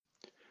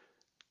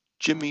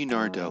Jimmy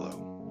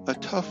Nardello, a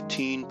tough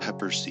teen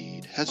pepper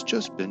seed, has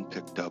just been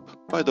picked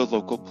up by the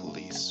local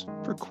police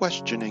for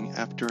questioning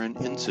after an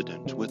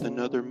incident with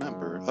another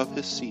member of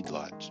his seed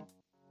lot.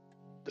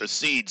 The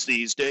seeds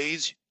these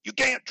days, you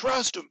can't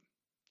trust them.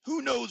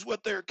 Who knows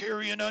what they're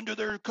carrying under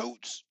their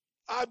coats?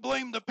 I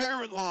blame the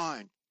parent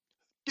line.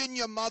 Didn't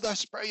your mother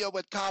spray you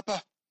with copper?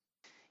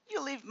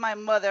 You leave my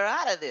mother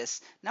out of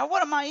this. Now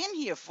what am I in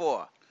here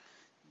for?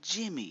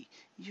 Jimmy,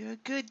 you're a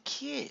good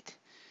kid,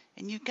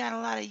 and you've got a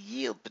lot of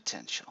yield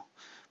potential.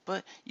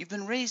 But you've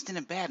been raised in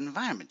a bad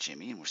environment,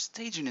 Jimmy, and we're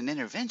staging an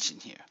intervention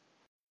here.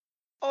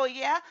 Oh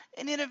yeah?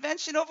 An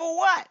intervention over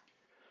what?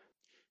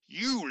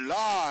 You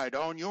lied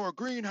on your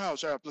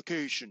greenhouse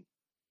application.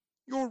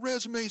 Your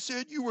resume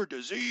said you were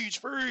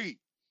disease-free,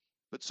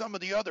 but some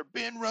of the other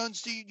bin-run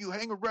seed you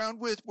hang around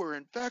with were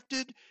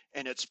infected,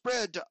 and it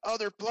spread to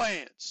other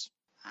plants.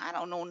 I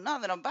don't know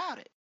nothing about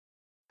it.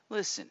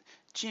 Listen,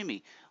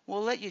 Jimmy,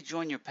 we'll let you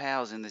join your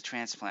pals in the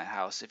transplant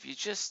house if you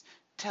just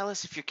tell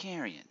us if you're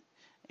carrying.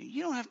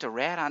 You don't have to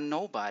rat on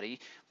nobody,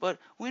 but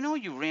we know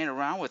you ran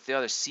around with the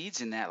other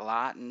seeds in that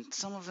lot, and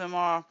some of them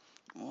are,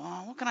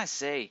 well, what can I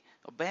say,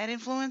 a bad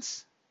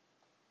influence?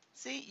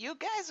 See, you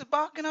guys are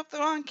barking up the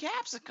wrong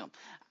capsicum.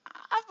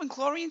 I've been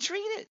chlorine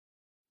treated.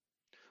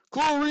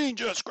 Chlorine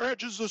just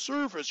scratches the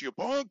surface, you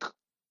punk.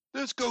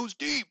 This goes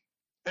deep,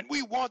 and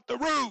we want the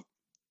root.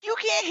 You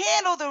can't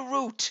handle the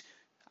root.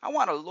 I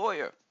want a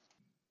lawyer.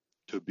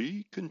 To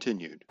be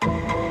continued.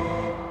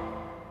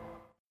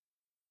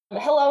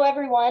 Hello,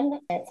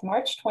 everyone. It's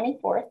March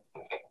 24th.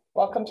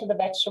 Welcome to the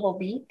Vegetable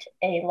Beat,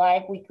 a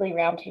live weekly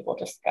roundtable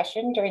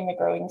discussion during the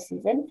growing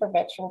season for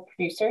vegetable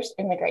producers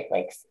in the Great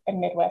Lakes and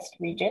Midwest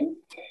region.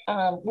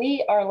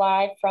 We are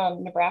live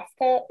from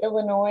Nebraska,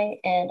 Illinois,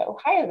 and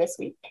Ohio this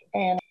week.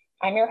 And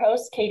I'm your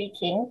host, Katie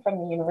King from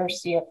the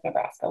University of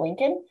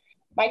Nebraska-Lincoln.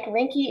 Mike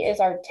Rinke is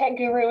our tech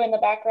guru in the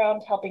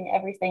background, helping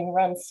everything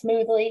run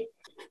smoothly.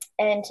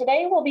 And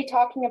today we'll be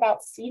talking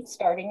about seed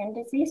starting and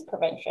disease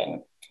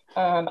prevention.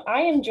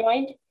 I am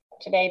joined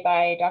today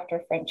by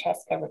Dr.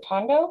 Francesca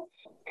Rotondo,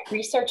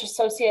 Research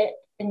Associate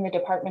in the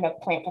Department of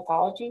Plant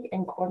Pathology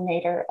and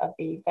coordinator of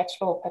the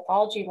Vegetable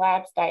Pathology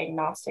Lab's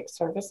Diagnostic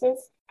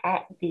Services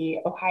at the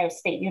Ohio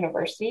State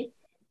University,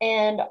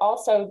 and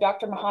also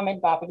Dr.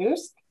 Mohamed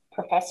Babadous,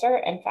 professor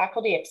and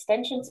faculty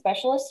extension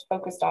specialist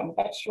focused on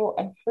vegetable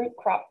and fruit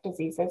crop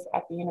diseases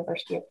at the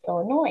University of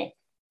Illinois.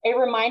 A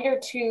reminder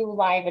to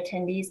live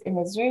attendees in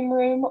the Zoom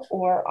room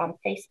or on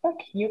Facebook,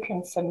 you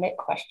can submit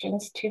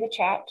questions to the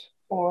chat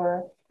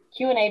or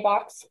Q&A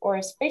box or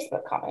as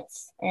Facebook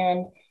comments.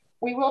 And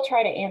we will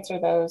try to answer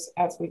those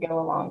as we go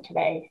along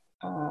today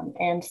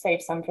and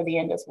save some for the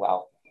end as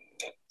well.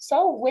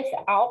 So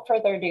without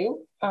further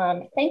ado,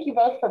 thank you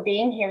both for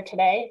being here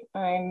today.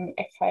 I'm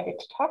excited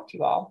to talk to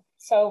you all.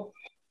 So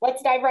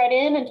let's dive right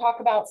in and talk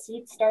about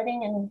seed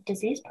starting and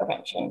disease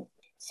prevention.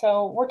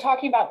 So we're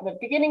talking about the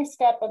beginning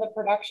step of the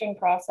production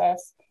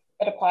process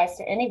that applies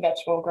to any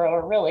vegetable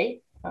grower,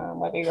 really,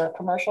 whether you're a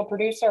commercial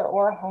producer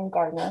or a home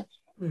gardener.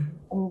 Mm-hmm.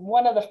 And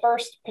one of the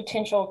first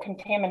potential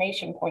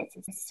contamination points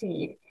is the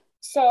seed.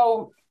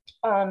 So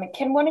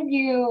can one of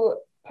you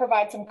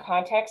provide some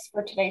context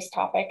for today's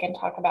topic and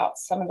talk about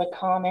some of the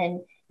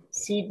common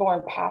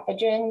seed-borne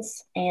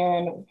pathogens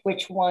and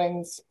which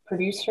ones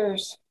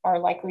producers are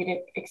likely to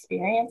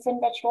experience in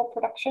vegetable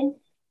production?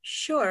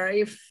 Sure.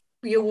 If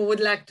you would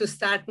like to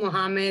start,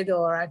 Mohamed,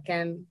 or I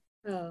can...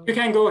 You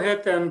can go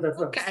ahead and...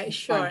 Okay,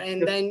 sure.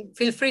 And then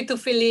feel free to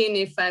fill in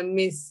if I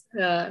miss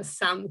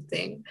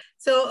something.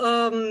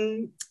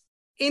 So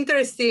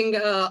interesting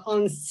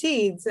on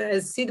seeds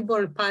as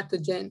seed-borne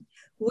pathogen,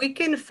 we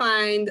can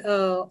find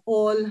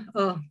all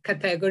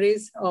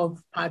categories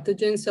of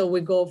pathogens. So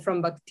we go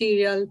from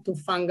bacterial to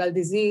fungal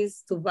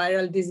disease to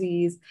viral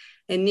disease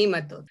and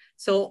nematode.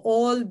 So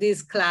all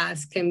these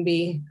class can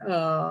be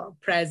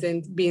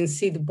present, being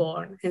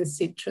seed-borne and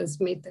seed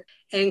transmitted,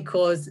 and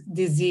cause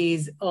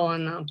disease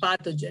on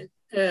pathogen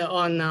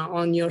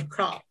on your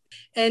crop.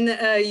 And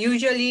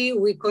usually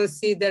we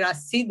consider a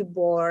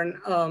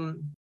seed-borne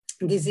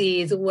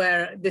disease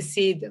where the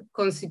seed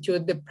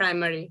constitute the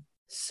primary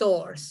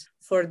source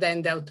for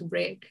then the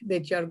outbreak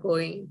that you're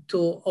going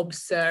to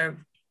observe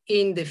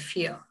in the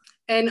field.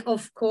 And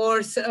of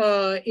course,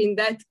 in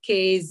that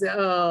case,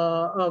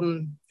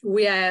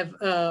 we have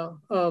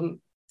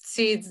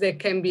seeds that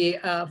can be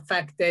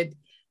affected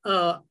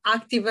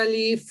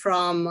actively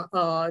from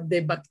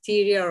the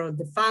bacteria or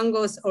the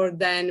fungus, or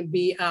then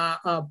be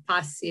a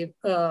passive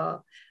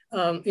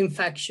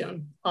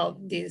infection of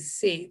these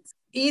seeds.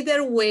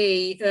 Either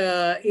way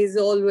is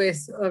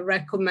always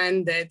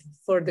recommended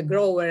for the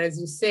grower, as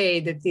you say,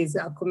 that is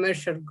a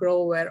commercial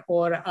grower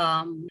or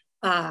a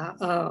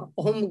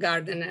home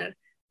gardener,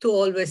 to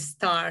always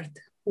start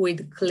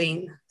with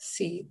clean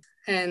seed.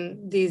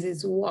 And this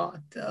is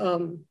what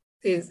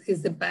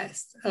is the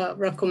best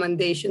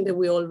recommendation that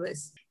we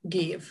always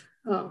give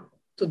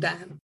to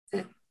them.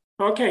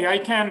 Okay, I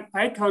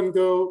can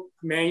go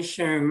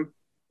mention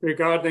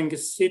regarding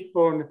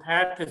seed-borne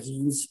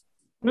pathogens.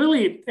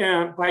 Really,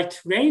 by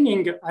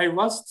training, I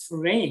was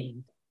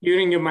trained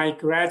during my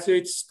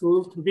graduate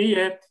school to be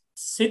a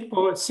seed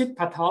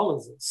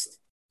pathologist.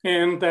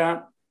 And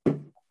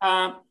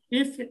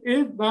if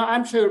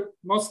I'm sure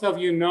most of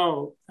you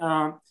know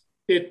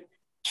that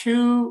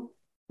 2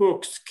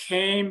 books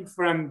came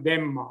from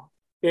Denmark.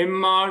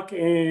 Denmark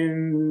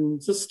in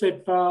just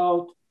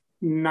about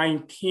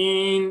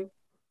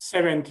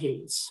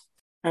 1970s.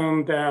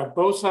 And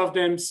both of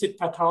them, seed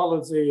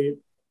pathology,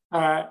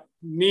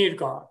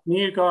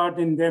 Neergaard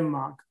in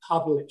Denmark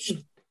published.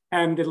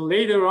 And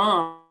later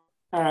on,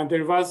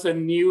 there was a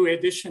new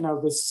edition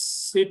of the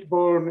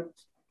seed-borne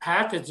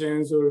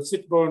pathogens or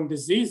seed-borne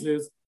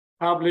diseases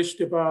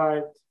published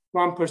by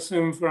one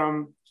person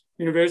from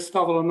University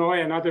of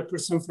Illinois, another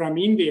person from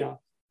India.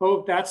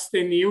 Oh, that's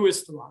the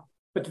newest one.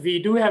 But we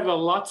do have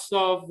lots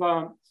of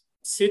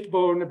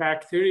seed-borne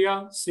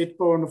bacteria,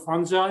 seed-borne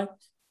fungi,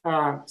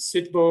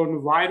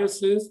 seed-borne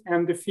viruses,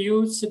 and a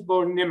few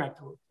seed-borne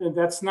nematodes. And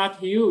that's not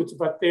huge,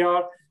 but there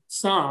are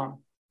some.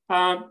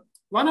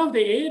 One of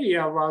the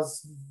area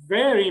was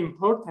very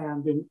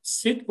important in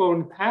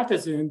seed-borne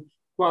pathogen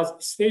was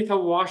state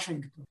of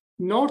Washington.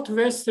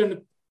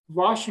 Northwestern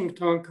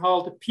Washington,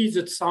 called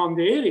Puget Sound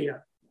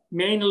area,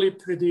 mainly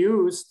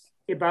produced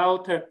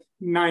about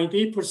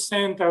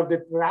 90% of the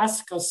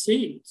brassica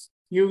seeds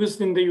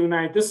used in the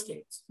United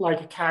States,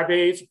 like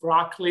cabbage,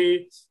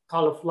 broccoli,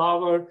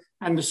 cauliflower,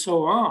 and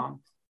so on.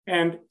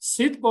 And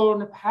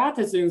seed-borne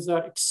pathogens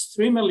are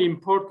extremely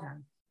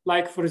important,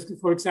 like for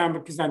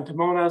example,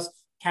 Xanthomonas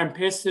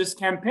campestris.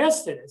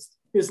 Campestris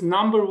is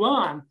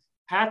 #1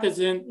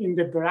 pathogen in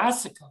the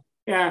brassica.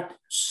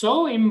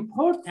 So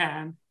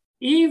important,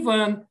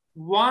 even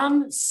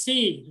one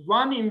seed,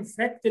 one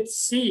infected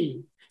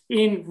seed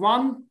in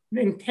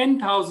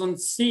 10,000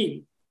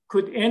 seed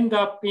could end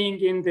up being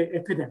in the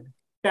epidemic.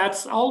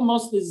 That's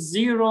almost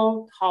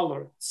zero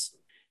tolerance.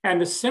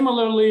 And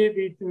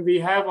similarly, we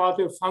have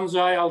other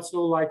fungi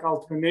also like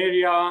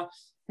Alternaria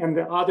and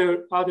the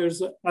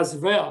others as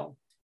well.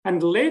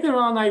 And later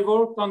on, I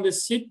worked on the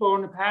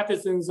seed-borne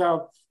pathogens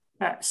of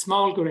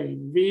small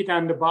grain, wheat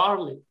and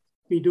barley.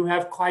 We do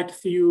have quite a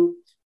few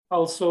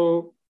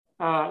also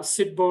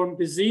seed-borne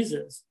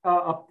diseases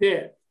up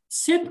there.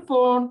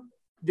 Seed-borne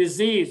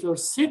disease or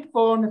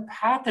seed-borne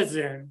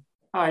pathogen,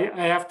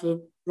 I have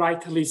to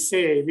rightly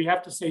say, we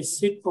have to say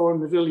seed-borne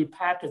really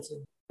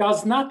pathogen,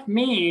 does not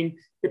mean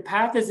the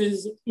pathogen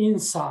is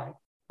inside.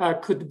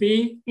 Could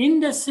be in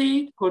the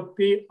seed, could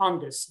be on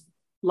the seed.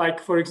 Like,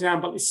 for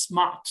example,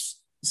 smots.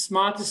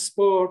 Smut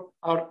spore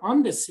are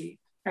on the seed,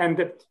 and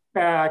the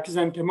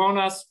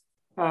Xanthomonas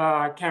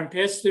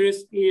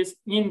campestris is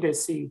in the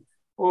seed,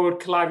 or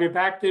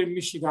Clavibacter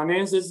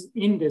michiganensis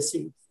in the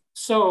seed.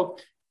 So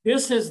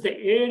this is the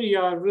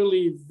area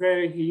really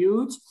very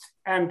huge,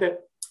 and the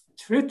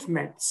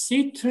treatment,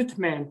 seed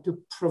treatment to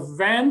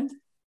prevent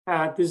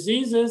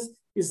diseases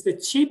is the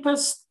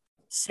cheapest,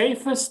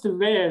 safest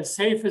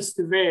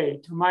way,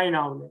 to my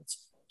knowledge,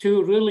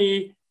 to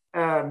really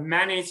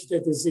manage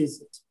the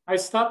diseases. I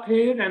stop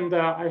here, and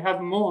I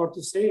have more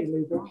to say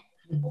later.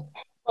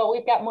 Well,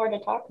 we've got more to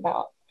talk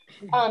about.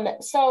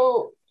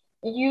 So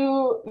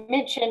you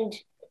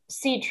mentioned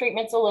seed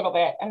treatments a little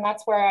bit, and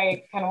that's where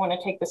I kind of want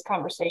to take this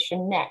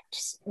conversation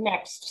next.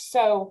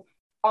 So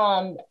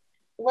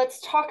let's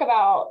talk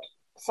about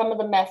some of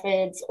the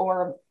methods,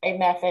 or a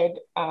method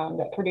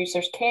that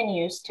producers can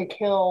use to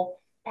kill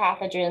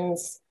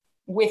pathogens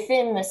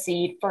within the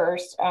seed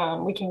first.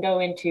 We can go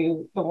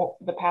into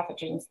the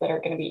pathogens that are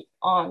going to be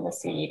on the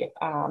seed if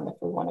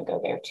we want to go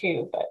there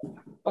too, but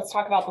let's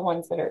talk about the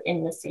ones that are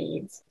in the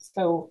seeds.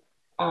 So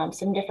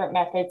some different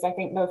methods. I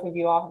think both of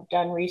you all have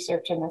done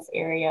research in this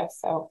area.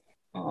 So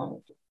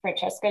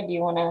Francesca, do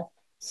you want to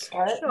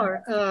start?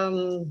 Sure.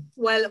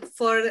 Well,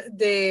 for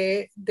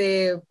the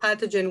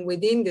pathogen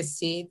within the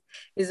seed,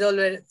 is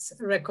always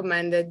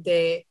recommended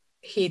the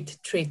heat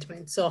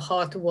treatment. So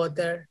hot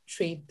water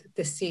treat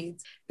the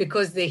seeds,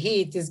 because the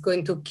heat is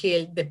going to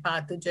kill the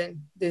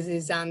pathogen. This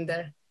is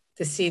under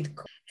the seed.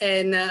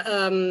 And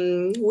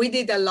we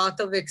did a lot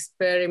of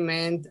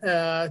experiment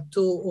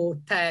to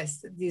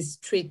test this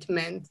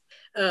treatment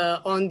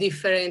on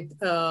different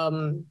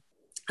on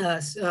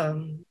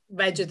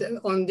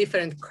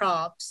different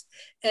crops.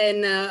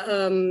 And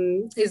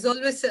it's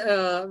always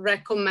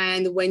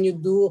recommend, when you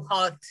do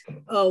hot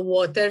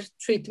water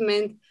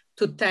treatment,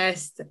 to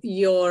test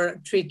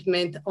your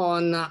treatment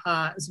on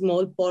a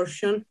small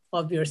portion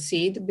of your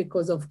seed,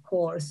 because of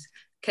course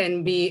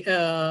can be,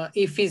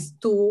 if it's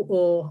too,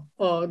 or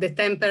the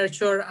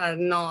temperature are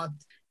not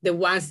the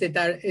ones that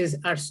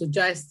are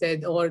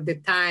suggested, or the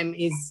time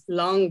is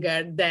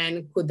longer,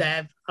 then could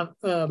have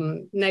a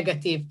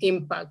negative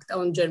impact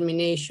on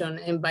germination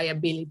and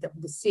viability of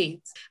the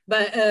seeds.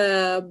 But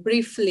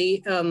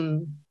briefly,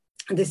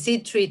 the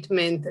seed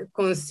treatment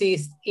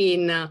consists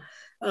in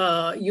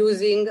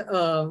using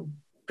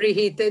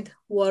preheated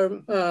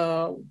warm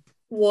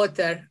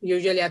water,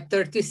 usually at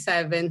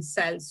 37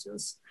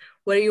 Celsius,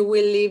 where you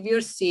will leave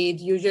your seed,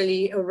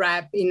 usually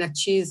wrapped in a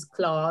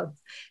cheesecloth.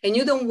 And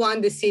you don't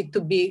want the seed to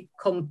be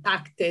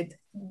compacted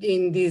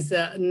in this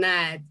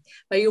net,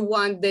 but you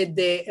want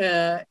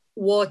that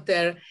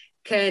water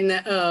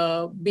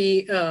can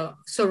be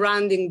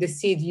surrounding the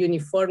seed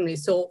uniformly.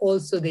 So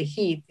also the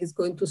heat is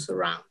going to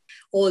surround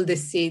all the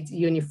seeds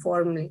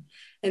uniformly.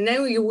 And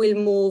then you will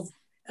move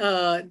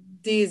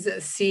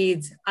these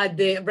seeds at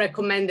the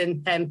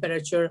recommended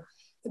temperature.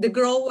 The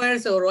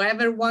growers or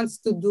whoever wants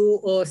to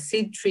do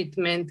seed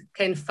treatment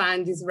can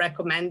find these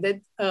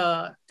recommended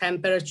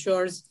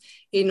temperatures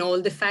in all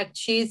the fact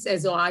sheets.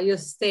 As Ohio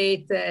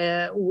State,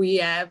 we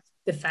have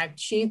the fact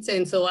sheets,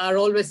 and so are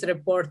always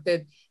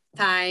reported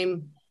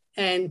time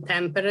and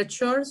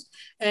temperatures.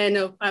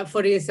 And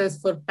for instance,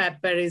 for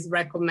pepper is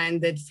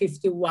recommended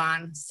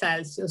 51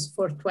 Celsius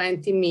for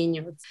 20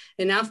 minutes.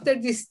 And after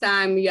this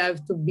time, you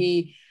have to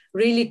be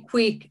really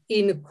quick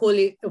in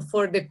cooling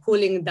for the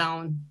cooling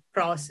down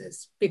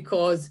process,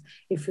 because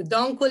if you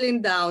don't cooling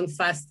down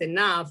fast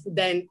enough,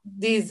 then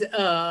this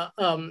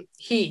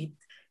heat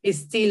is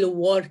still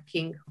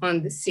working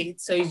on the seed.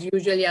 So it's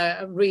usually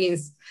a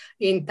rinse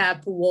in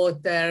tap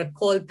water,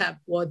 cold tap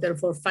water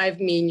for 5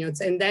 minutes.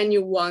 And then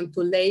you want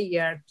to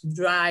layer to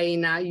dry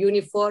in a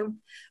uniform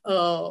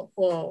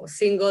or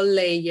single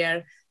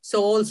layer.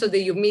 So also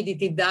the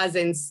humidity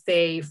doesn't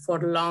stay for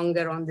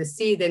longer on the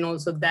seed, and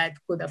also that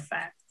could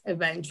affect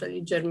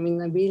eventually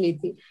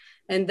germinability.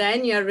 And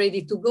then you're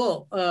ready to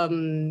go.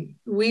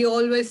 We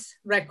always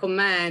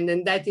recommend,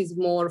 and that is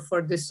more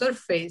for the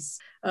surface,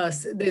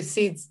 the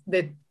seeds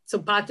so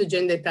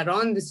pathogen that are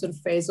on the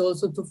surface,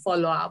 also to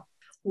follow up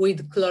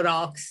with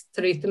Clorox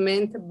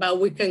treatment, but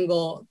we can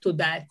go to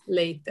that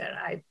later.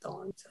 I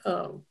don't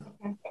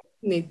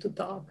need to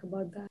talk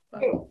about that.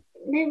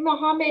 Maybe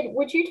Mohammed,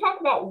 would you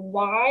talk about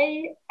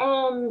why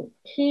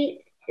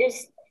heat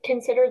is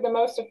considered the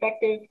most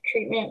effective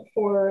treatment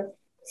for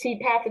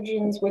seed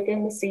pathogens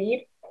within the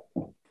seed?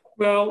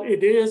 Well,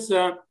 it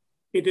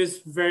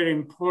is very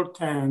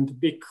important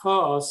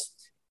because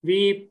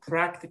we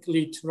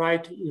practically try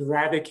to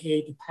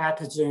eradicate the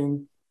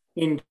pathogen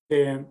in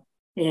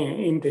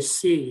the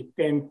seed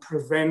and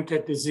prevent a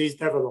disease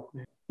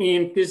development.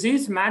 In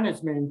disease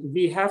management,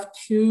 we have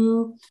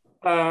two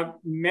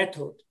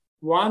methods.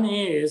 One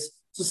is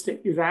just to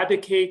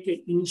eradicate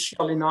the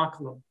initial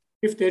inoculum.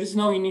 If there is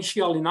no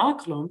initial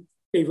inoculum,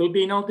 there will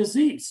be no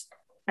disease.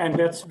 And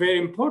that's very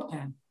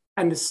important.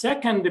 And the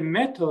second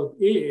method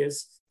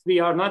is we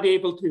are not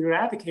able to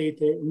eradicate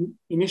the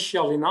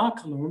initial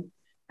inoculum,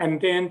 and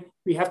then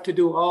we have to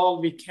do all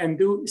we can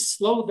do,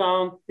 slow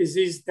down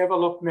disease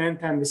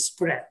development and the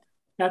spread.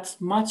 That's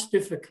much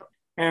difficult.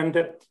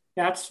 And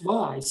that's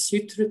why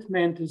seed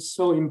treatment is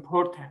so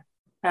important.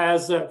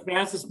 As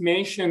Francis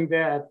mentioned,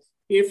 that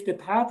if the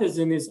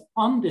pathogen is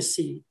on the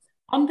seed,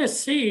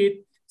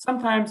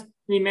 sometimes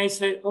we may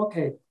say,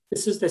 okay,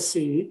 this is the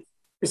seed.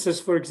 This is,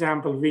 for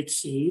example, wheat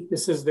seed.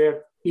 This is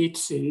the beet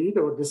seed,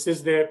 or this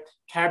is the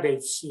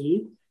cabbage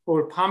seed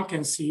or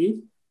pumpkin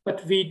seed.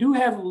 But we do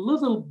have a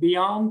little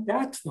beyond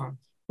that one.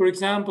 For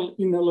example,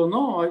 in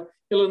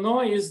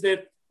Illinois is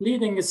the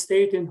leading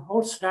state in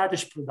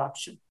horseradish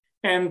production.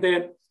 And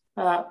the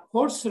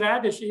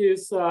horseradish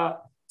is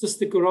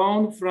just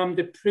grown from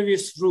the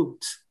previous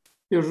root.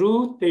 The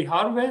root they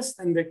harvest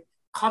and they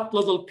cut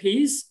little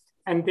piece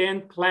and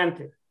then plant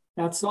it.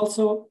 That's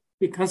also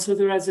we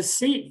consider as a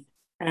seed.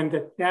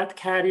 And that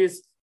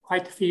carries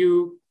quite a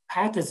few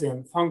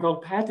pathogen,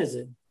 fungal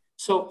pathogen.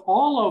 So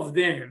all of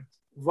them,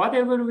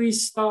 whatever we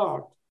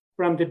start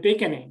from the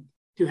beginning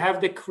to have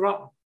the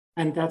crop,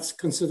 and that's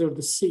considered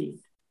the seed.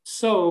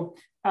 So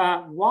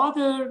hot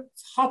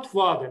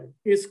water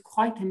is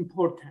quite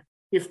important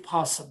if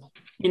possible.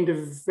 In the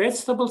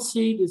vegetable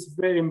seed is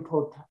very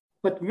important.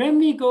 But when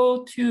we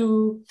go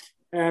to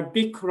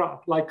big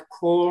crop like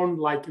corn,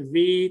 like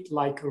wheat,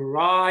 like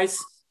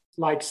rice,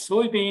 like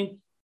soybean,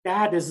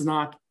 that's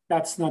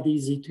not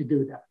easy to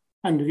do that.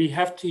 And we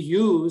have to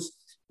use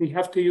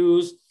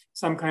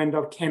some kind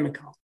of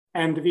chemical.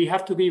 And we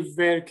have to be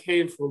very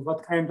careful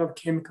what kind of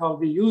chemical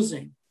we're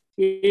using.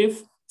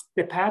 If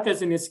the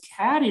pathogen is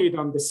carried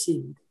on the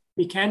seed,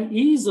 we can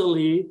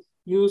easily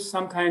use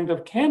some kind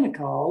of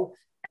chemical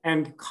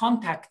and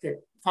contact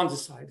it,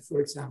 fungicide,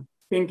 for example,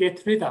 and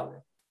get rid of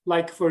it.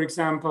 Like, for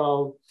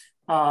example,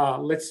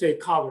 let's say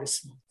cover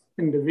smoke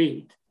in the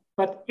wheat.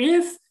 But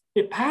if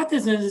the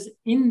pathogen is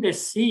in the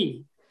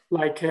seed,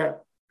 like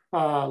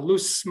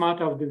loose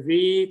smut of the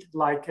wheat,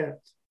 like,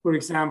 for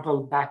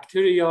example,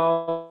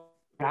 bacteria,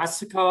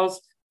 brassicas,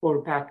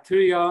 or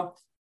bacteria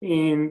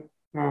in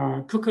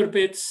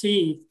cucurbit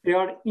seed, they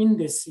are in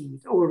the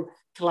seed, or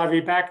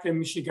Clavibacter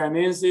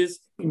michiganensis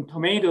in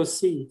tomato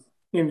seed,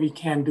 and we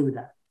can't do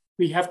that.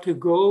 We have to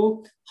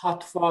go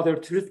hot water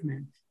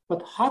treatment.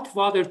 But hot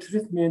water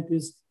treatment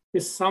is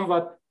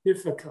somewhat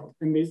difficult,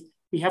 and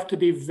we have to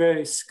be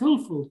very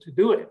skillful to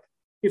do it.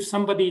 If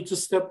somebody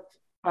just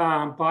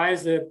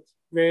buys a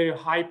very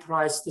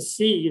high-priced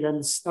seed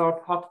and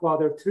start hot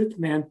water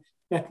treatment,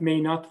 that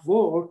may not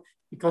work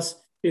because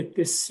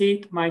the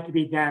seed might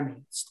be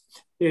damaged.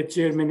 The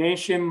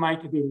germination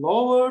might be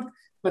lowered,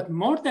 but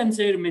more than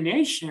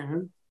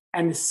germination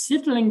and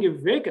seedling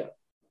vigor,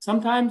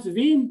 sometimes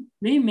we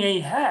may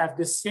have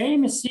the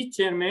same seed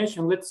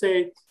germination, let's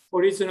say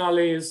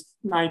originally is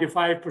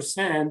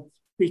 95%,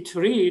 we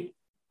treat,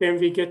 then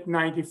we get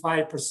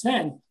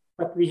 95%.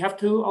 But we have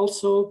to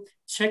also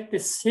check the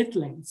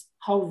seedlings,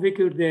 how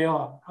vigorous they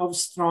are, how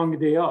strong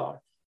they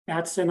are.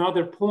 That's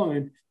another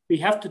point. We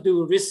have to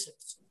do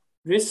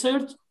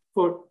research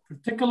for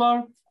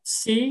particular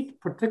seed,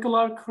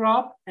 particular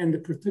crop, and the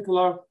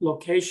particular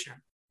location.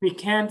 We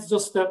can't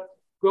just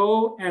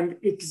go and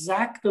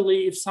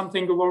exactly, if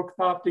something worked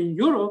out in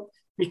Europe,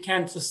 we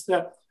can't just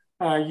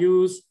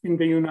use in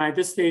the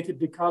United States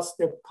because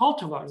the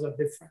cultivars are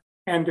different.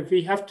 And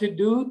we have to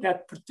do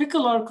that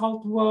particular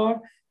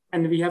cultivar,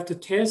 and we have to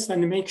test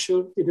and make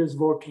sure it is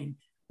working.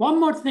 One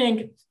more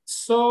thing,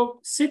 so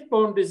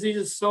seed-borne disease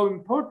is so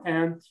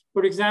important.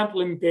 For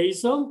example, in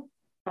basil,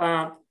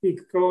 we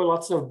grow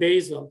lots of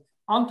basil.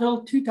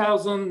 Until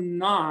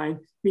 2009,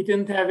 we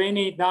didn't have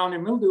any downy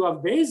mildew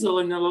of basil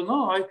in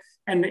Illinois,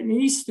 and in the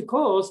East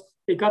Coast,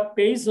 they got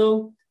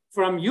basil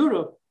from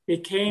Europe. They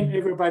came,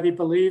 everybody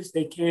believes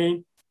they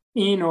came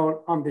in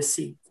or on the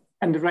sea.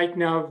 And right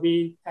now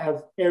we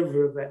have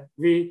everywhere.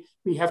 We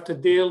have to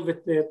deal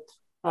with the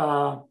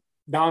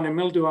downy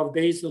mildew of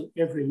basil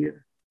every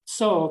year.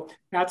 So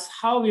that's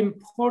how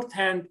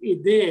important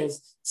it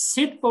is.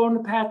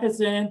 Seed-borne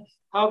pathogen,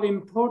 how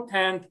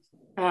important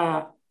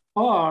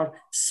are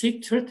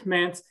seed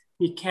treatments.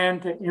 We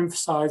can't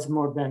emphasize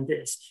more than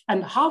this.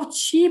 And how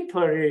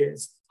cheaper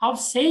is, how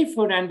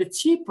safer and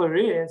cheaper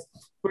is.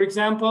 For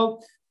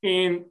example,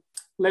 in,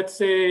 let's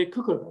say,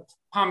 cucumber,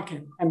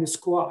 pumpkin, and the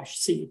squash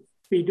seed,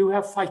 we do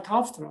have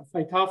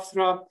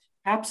Phytophthora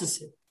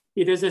abscessus.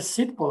 It is a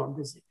seed-borne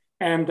disease.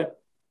 And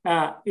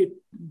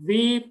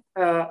we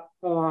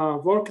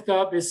worked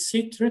up a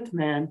seed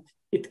treatment.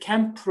 It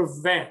can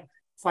prevent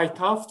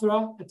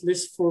Phytophthora at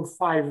least for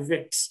 5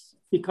 weeks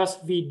because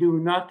we do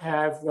not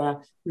have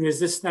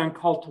resistant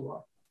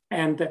cultivar.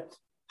 And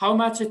how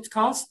much it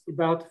costs?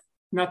 About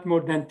not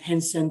more than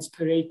 10 cents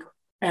per acre.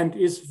 And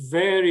is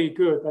very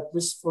good. At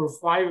least for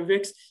 5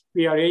 weeks,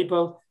 we are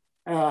able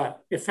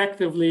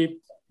effectively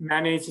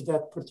manage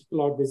that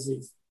particular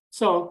disease.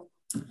 So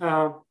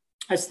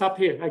I stop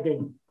here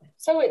again.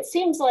 So it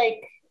seems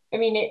like, I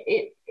mean,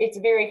 it's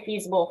very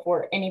feasible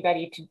for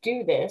anybody to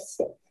do this,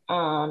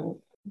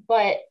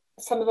 but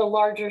some of the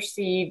larger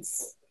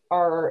seeds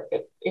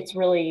it's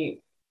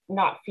really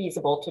not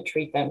feasible to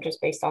treat them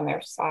just based on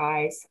their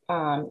size.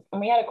 And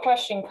we had a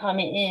question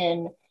coming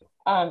in.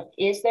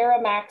 Is there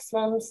a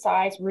maximum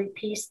size root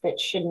piece that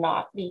should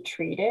not be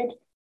treated?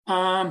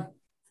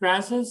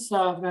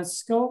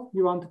 Francisco,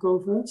 you want to go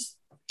first?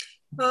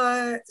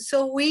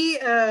 So we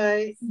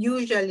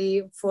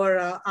usually for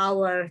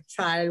our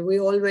trial, we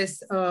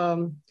always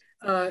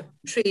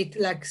treat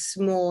like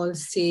small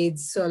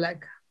seeds, so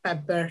like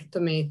pepper,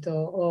 tomato,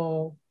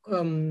 or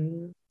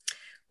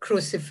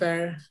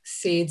crucifer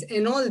seeds.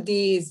 And all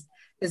these,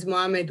 as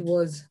Mohammed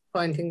was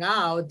pointing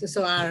out,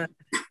 so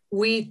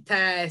we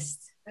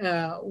test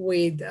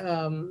with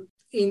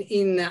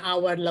in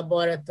our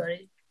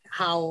laboratory.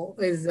 How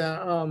is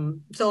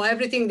so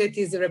everything that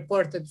is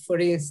reported, for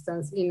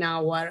instance, in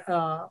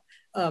our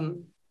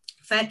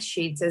fact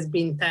sheets has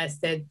been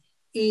tested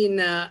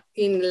in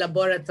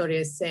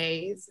laboratory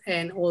assays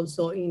and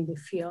also in the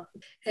field.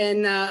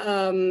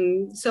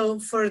 And so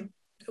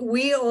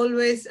we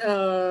always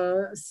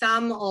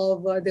some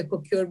of the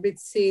cucurbit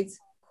seeds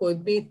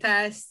could be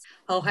tested.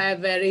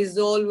 However, it's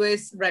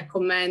always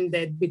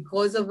recommended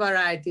because of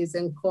varieties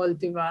and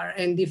cultivar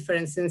and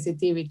different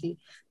sensitivity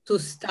to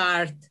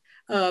start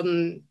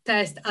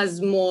test a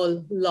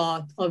small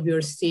lot of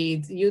your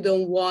seeds. You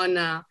don't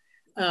wanna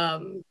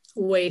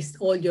waste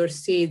all your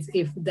seeds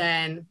if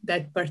then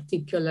that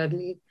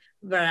particularly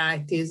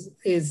varieties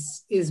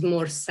is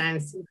more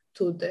sensitive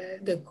to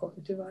the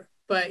cultivar.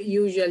 But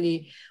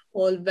usually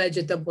all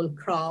vegetable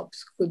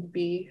crops could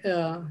be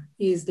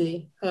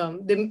easily,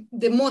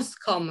 the most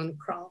common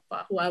crop,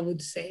 I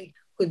would say,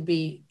 could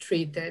be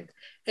treated.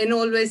 And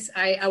always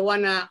I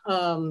wanna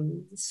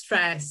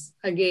stress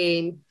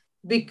again,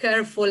 be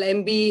careful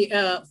and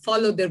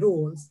follow the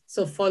rules.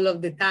 So follow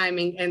the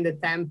timing and the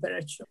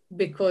temperature,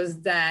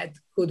 because that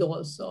could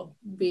also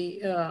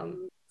be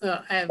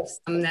have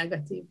some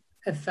negative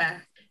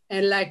effect.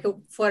 And like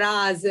for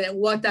us,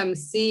 what I'm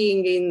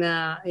seeing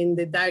in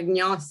the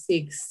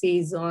diagnostic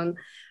season,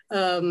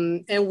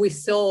 and we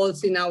saw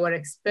also in our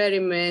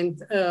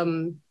experiment,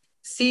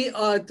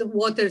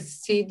 water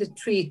seed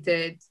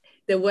treated,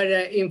 they were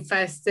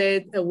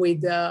infested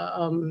with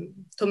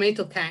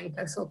tomato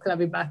canker, so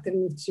Clavibacter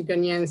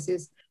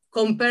michiganiensis,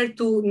 compared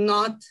to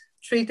not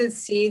treated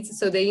seeds.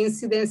 So the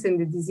incidence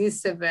and the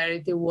disease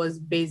severity was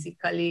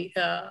basically,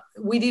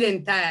 we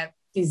didn't have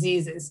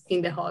diseases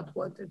in the hot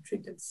water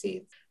treated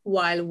seeds,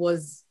 while it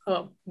was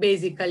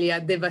basically a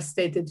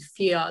devastated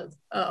field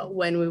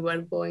when we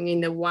were going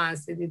in the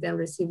ones that didn't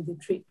receive the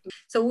treatment.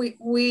 So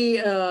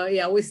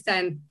we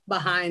stand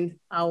behind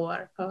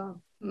our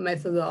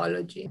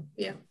methodology.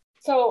 Yeah.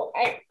 So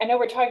I know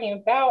we're talking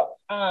about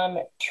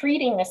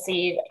treating the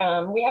seed.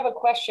 We have a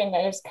question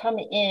that has come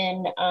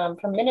in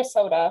from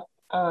Minnesota.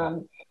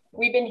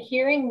 We've been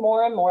hearing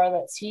more and more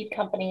that seed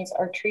companies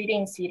are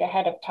treating seed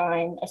ahead of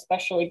time,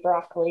 especially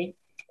broccoli.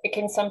 It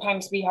can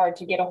sometimes be hard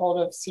to get a hold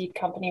of seed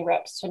company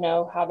reps to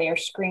know how they are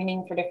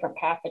screening for different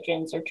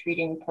pathogens or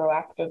treating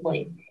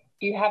proactively.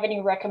 Do you have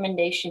any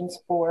recommendations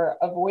for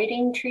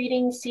avoiding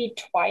treating seed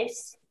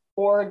twice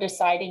or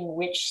deciding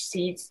which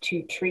seeds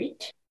to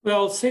treat?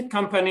 Well, seed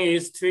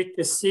companies treat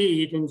the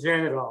seed in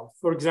general.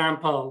 For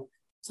example,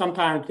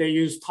 sometimes they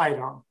use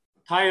Tyram.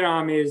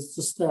 Tyram is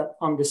just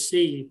on the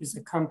seed, is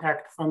a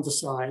contact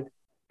fungicide,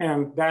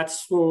 and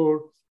that's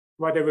for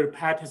whatever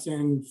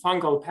pathogen,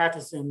 fungal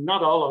pathogen,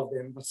 not all of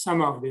them, but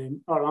some of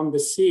them are on the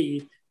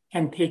seed,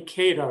 can take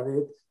care of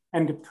it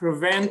and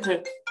prevent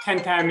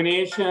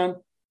contamination,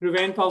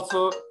 prevent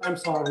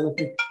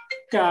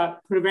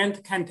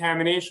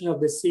contamination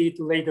of the seed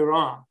later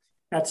on.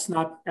 That's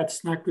not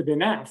good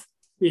enough.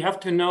 We have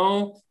to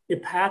know the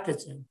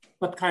pathogen,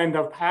 what kind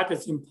of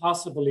pathogen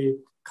possibly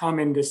come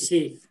in the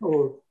seed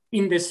or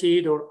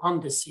on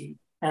the seed.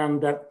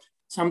 And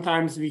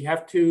sometimes we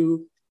have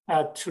to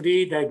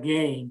treat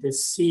again the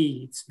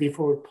seeds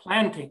before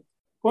planting.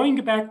 Going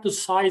back to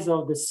size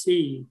of the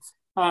seeds,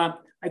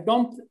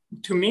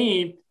 to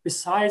me, the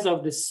size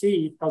of the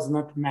seed does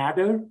not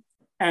matter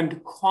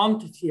and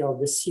quantity of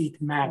the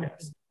seed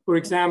matters. For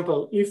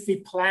example, if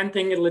we're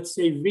planting, let's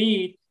say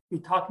wheat, we're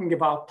talking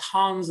about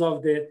tons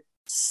of the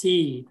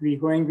seed. We're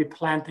going to be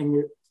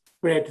planting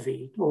red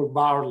wheat or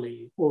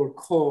barley or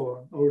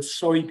corn or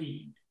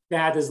soybean.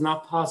 That is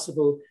not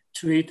possible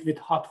to treat with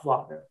hot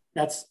water.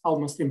 That's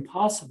almost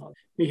impossible.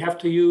 We have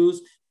to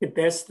use the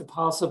best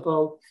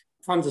possible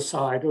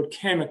fungicide or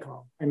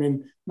chemical. I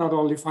mean, not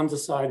only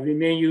fungicide, we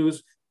may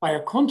use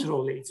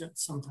biocontrol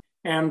agents sometimes.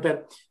 And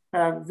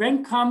when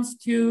it comes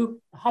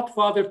to hot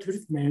water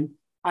treatment,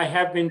 I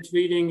have been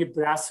treating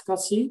brassica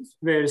seed,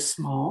 very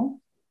small,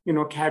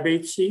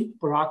 cabbage seed,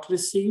 broccoli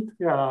seed,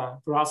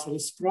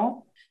 Brussels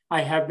sprout.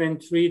 I have been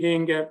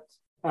treating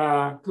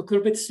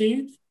cucurbit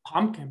seed,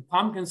 pumpkin.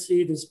 Pumpkin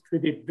seed is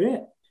pretty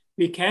big.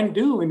 We can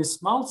do, in a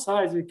small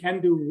size, we can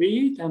do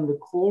wheat and the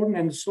corn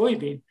and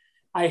soybean.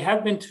 I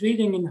have been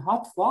treating in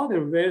hot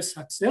water very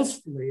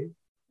successfully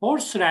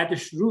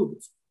horseradish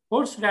roots.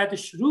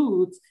 Horseradish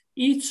roots,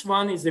 each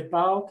one is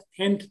about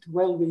 10 to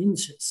 12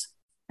 inches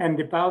and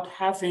about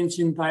half inch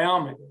in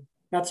diameter.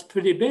 That's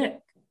pretty big.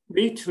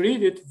 We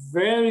treated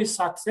very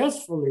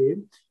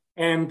successfully,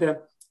 and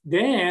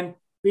then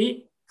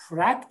we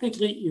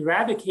practically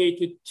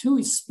eradicated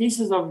 2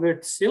 species of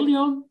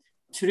Verticillium,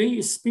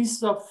 3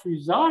 species of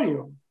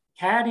Fusarium,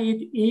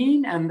 carried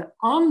in and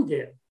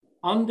under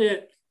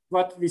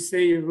what we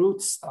say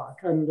rootstock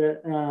and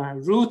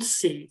root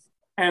seed,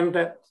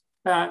 and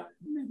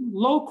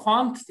low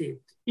quantity.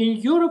 In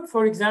Europe,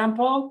 for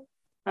example,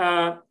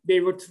 they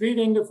were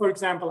treating, for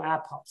example,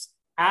 apples.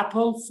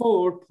 Apple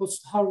for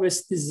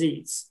post-harvest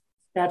disease.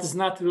 That is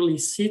not really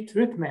seed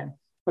treatment,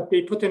 but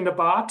they put in the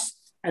box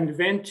and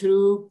went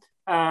through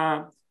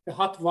the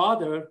hot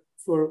water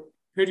for a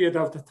period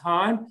of the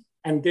time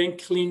and then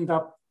cleaned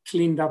up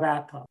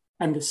apple.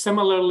 And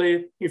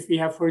similarly, if we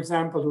have, for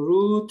example,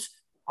 root,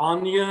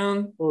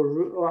 onion,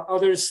 or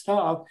other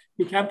stuff,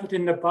 we can put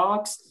in the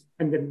box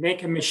and then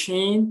make a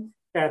machine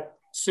at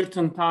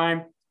certain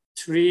time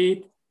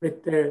treat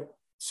with a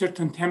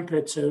certain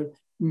temperature,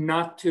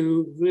 not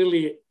to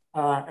really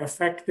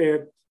affect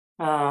the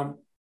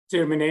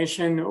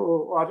germination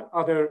or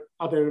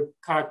other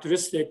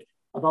characteristic,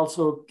 but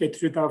also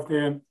get rid of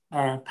the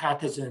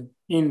pathogen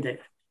in there.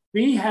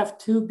 We have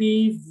to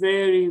be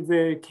very,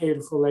 very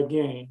careful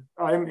again.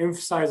 I'm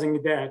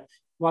emphasizing that.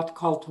 What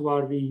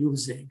cultivar are we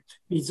using?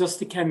 We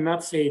just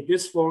cannot say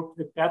this worked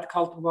with that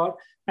cultivar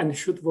and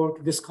should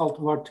work this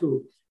cultivar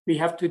too. We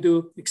have to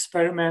do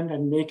experiment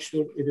and make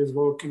sure it is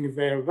working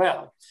very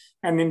well.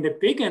 And in the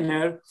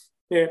beginner,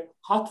 the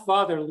hot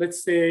water,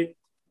 let's say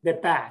the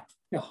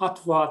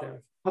hot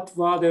water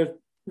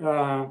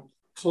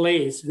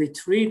clays we're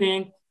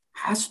treating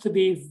has to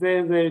be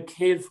very, very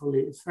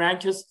carefully.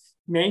 Frank just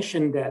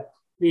mentioned that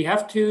we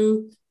have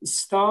to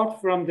start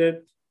from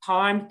the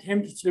time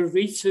temperature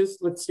reaches,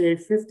 let's say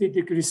 50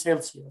 degrees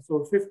Celsius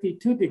or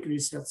 52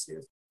 degrees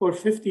Celsius or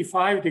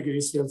 55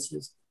 degrees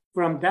Celsius.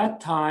 From that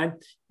time,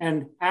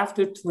 and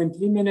after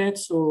 20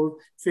 minutes or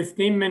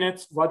 15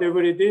 minutes,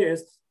 whatever it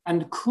is,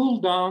 and cool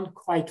down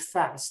quite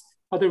fast.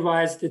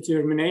 Otherwise, the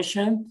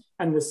germination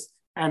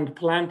and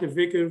plant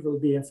vigor will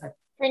be affected.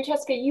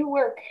 Francesca, you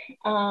work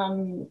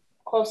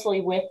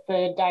closely with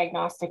the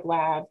diagnostic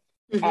lab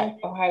at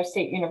Ohio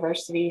State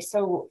University.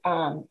 So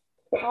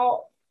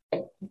how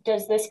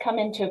does this come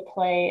into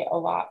play a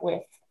lot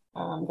with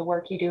the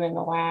work you do in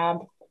the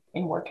lab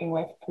in working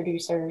with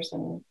producers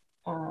and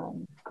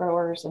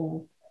growers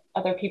and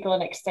other people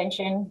in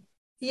extension?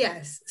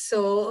 Yes.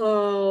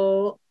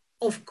 So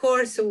of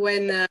course,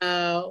 when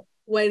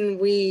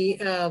we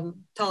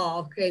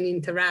talk and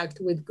interact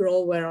with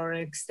grower or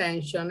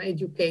extension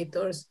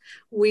educators,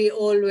 we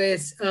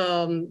always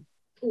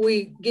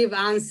we give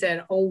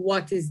answer on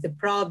what is the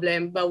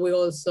problem, but we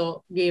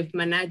also give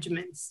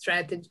management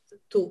strategies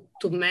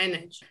to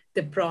manage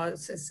the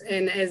process.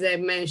 And as I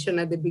mentioned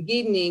at the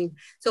beginning,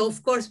 so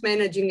of course,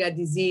 managing a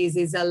disease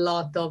is a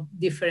lot of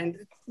different,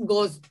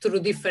 goes through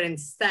different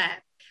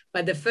steps.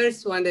 But the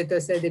first one that I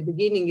said at the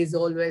beginning is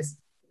always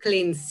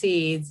clean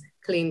seeds,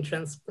 clean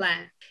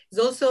transplant. It's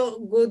also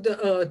good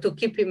to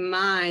keep in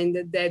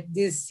mind that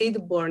these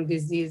seed-borne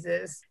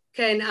diseases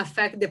can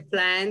affect the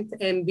plant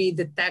and be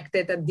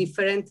detected at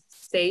different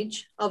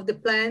stage of the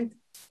plant,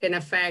 can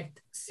affect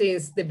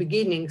since the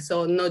beginning,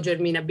 so no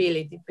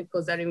germinability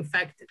because they're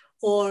infected,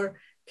 or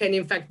can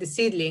infect the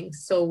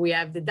seedlings, so we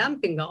have the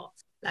dumping off,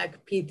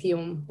 like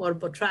Pythium or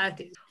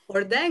Botrytis,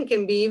 or then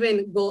can be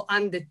even go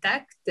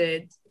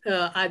undetected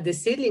at the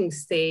seedling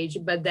stage,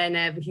 but then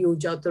have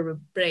huge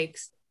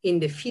outbreaks in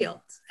the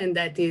field, and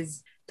that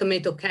is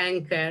tomato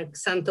canker,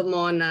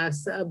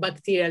 Xanthomonas,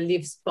 bacterial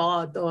leaf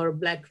spot, or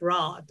black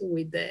rot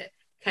with the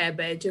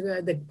cabbage,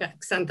 the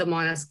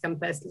Xanthomonas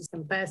campestris.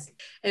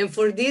 And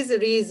for this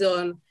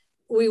reason,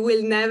 we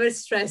will never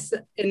stress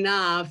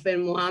enough,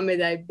 and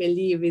Mohammed, I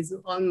believe, is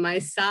on my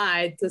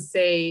side to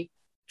say,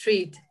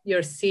 treat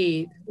your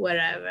seed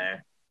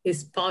wherever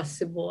is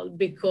possible,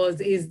 because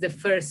it's the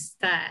first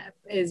step,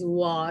 is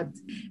what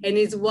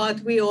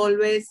we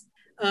always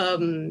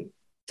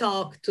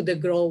talk to the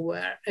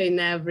grower in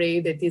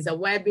every, that is a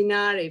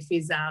webinar, if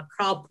it's a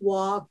crop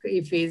walk,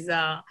 if it's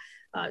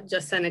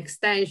just an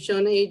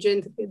extension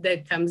agent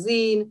that comes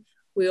in,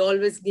 we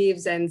always give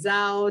sends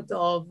out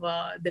of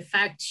the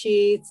fact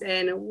sheets,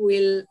 and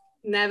will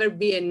never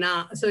be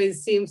enough. So it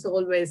seems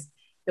always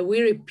that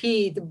we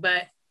repeat,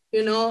 but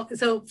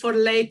so for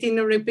Latin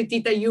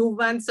repetita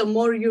juvant, so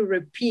more you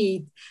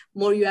repeat,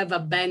 more you have a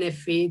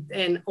benefit,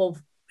 and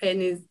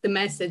the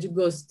message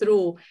goes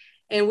through.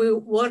 And we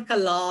work a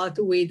lot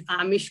with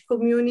Amish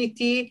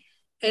community.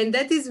 And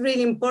that is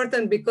really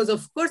important because,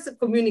 of course, the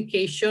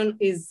communication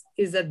is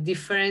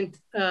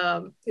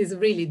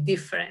really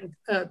different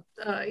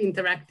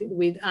interacting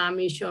with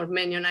Amish or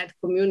Mennonite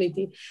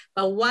community.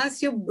 But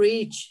once you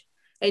breach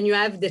and you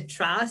have the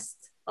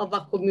trust of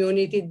a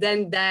community,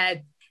 then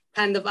that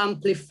kind of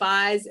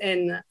amplifies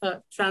and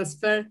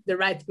transfer the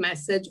right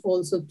message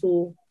also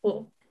to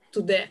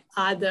the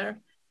other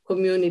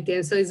community.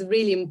 And so it's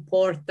really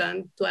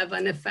important to have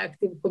an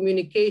effective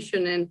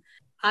communication and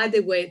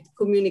adequate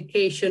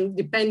communication,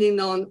 depending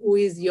on who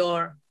is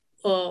your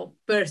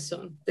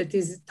person that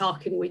is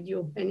talking with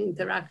you and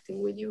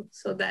interacting with you.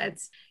 So that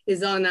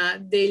is on a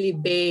daily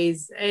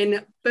basis.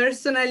 And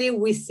personally,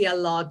 we see a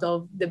lot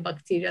of the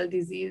bacterial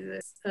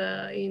diseases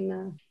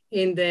in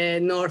the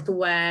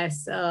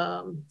Northwest,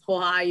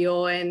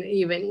 Ohio, and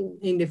even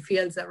in the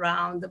fields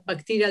around. The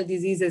bacterial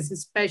diseases,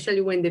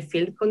 especially when the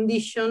field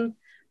conditions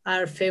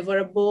are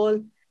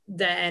favorable,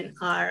 then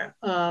are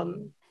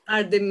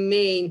the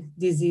main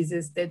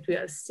diseases that we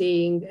are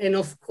seeing. And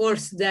of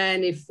course,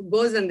 then if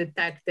goes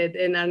undetected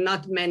and are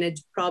not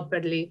managed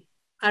properly,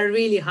 are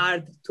really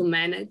hard to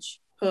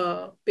manage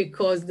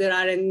because there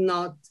are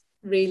not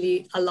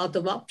really a lot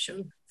of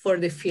options for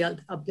the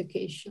field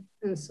application.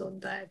 And so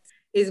that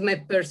is my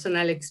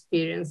personal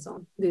experience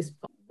on this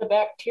part. The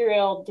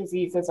bacterial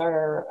diseases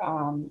are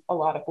a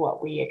lot of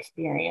what we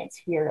experience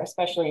here,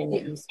 especially in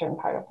the eastern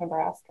part of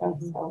Nebraska.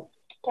 Mm-hmm. So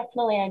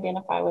definitely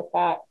identify with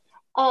that.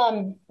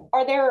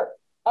 Are there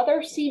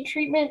other seed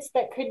treatments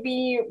that could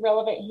be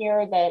relevant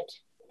here that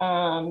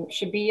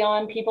should be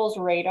on people's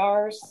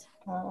radars?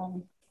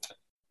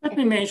 Let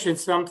me mention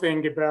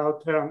something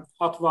about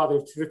hot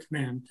water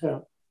treatment.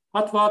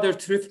 Hot water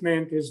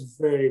treatment is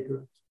very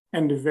good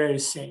and very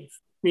safe.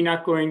 We're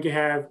not going to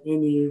have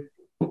any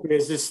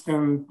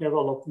resistant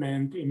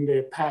development in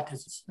the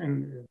pathogens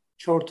in the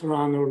short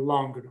run or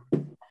long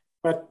run.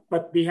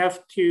 But we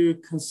have to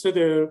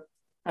consider,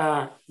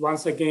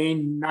 once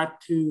again,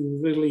 not to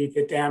really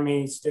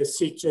damage the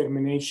seed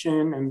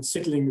germination and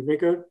seedling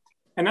vigor.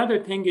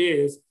 Another thing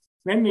is,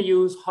 when we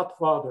use hot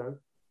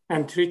water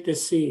and treat the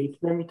seed,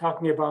 when we're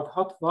talking about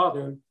hot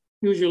water,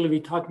 usually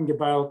we're talking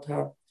about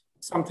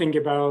something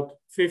about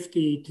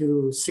 50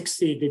 to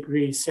 60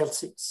 degrees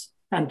Celsius.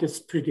 And it's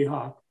pretty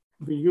hot.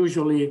 We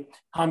usually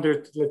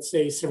 100, let's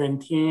say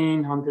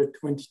 17,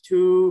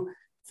 122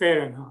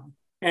 Fahrenheit.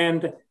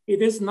 And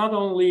it is not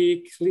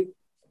only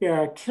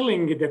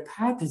killing the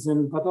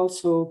pathogen, but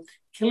also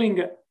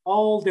killing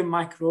all the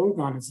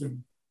microorganisms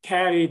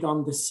carried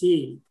on the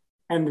seed.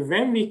 And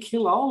when we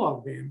kill all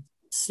of them,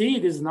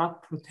 seed is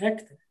not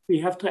protected. We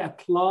have to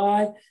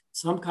apply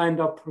some kind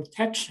of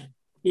protection,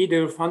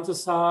 either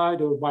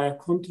fungicide or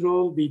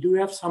biocontrol. We do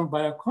have some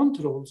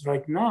biocontrols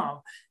right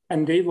now,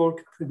 and they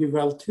work pretty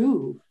well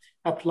too.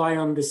 Apply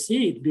on the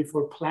seed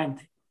before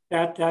planting.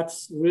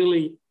 That's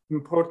really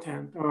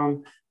important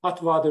on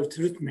hot water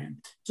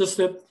treatment.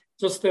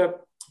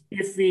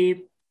 If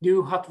we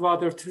do hot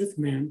water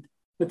treatment,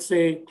 let's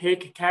say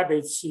take a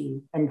cabbage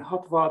seed and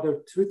hot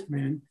water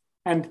treatment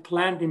and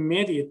plant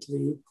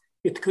immediately,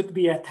 it could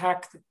be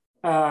attacked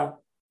by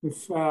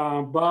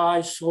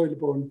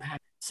soil-borne pathogens.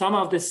 Some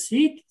of the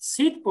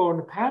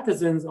seed-borne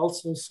pathogens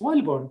also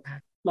soil-borne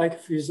pathogens.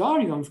 like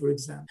Fusarium, for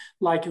example,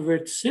 like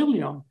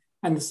Verticillium,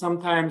 and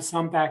sometimes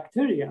some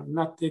bacteria,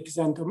 not the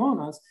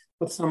Xanthomonas,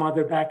 but some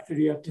other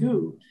bacteria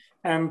too.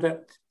 And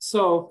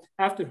so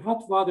after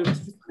hot water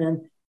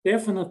treatment,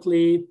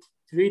 definitely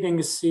treating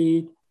a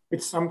seed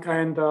with some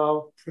kind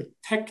of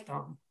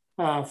protectant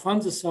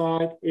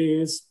fungicide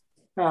is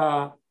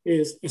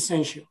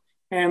essential.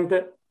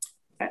 And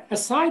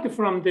aside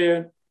from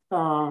the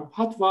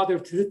hot water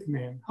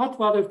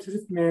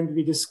treatment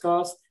we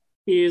discussed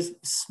is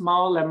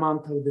small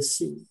amount of the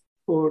seed,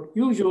 or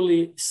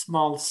usually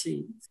small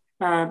seeds.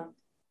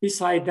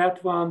 Beside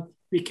that one,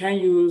 we can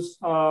use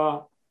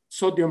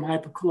sodium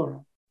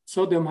hypochlorite.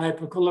 Sodium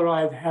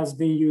hypochlorite has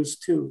been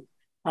used too.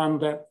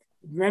 And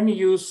when we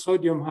use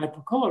sodium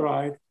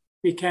hypochlorite,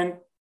 we can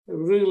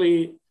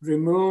really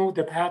remove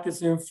the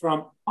pathogen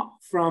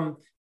from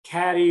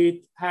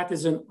carried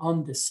pathogen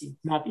on the seed,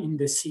 not in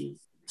the seed.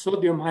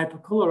 Sodium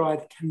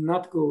hypochlorite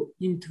cannot go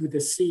into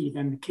the seed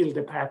and kill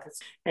the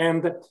pathogen.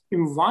 And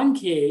in one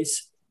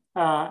case,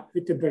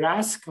 with the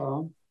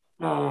Brassica,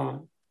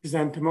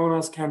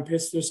 Xanthomonas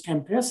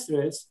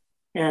campestris,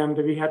 and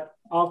we had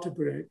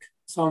outbreak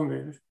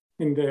somewhere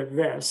in the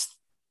West.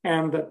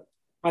 And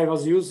I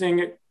was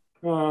using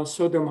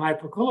sodium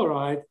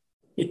hypochlorite.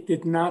 It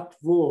did not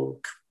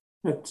work.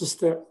 It's just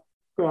the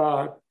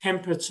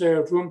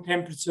room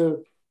temperature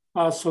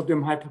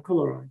sodium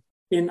hypochlorite.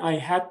 Then I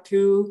had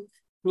to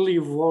really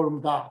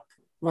warmed up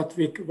what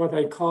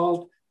I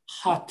called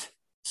hot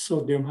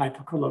sodium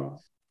hypochlorite.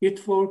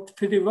 It worked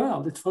pretty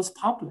well. It was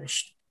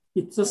published.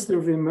 It just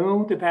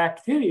removed the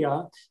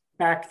bacteria.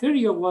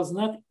 Bacteria was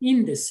not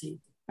in the seed.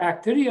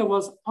 Bacteria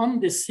was on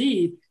the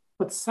seed,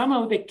 but some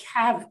of the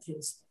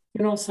cavities,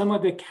 some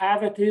of the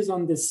cavities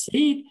on the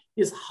seed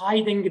is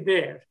hiding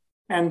there.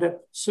 And the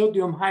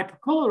sodium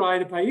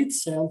hypochlorite by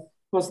itself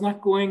was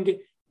not going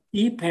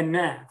deep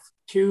enough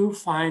to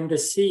find the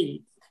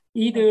seed,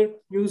 either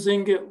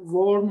using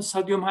warm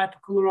sodium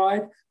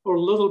hypochlorite or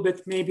a little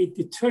bit maybe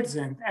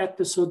detergent at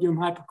the sodium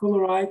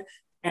hypochlorite,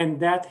 and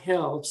that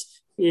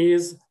helps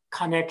is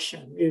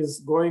connection, is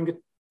going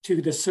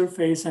to the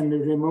surface and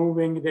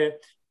removing the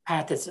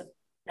pathogen.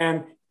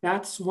 And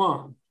that's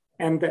one.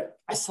 And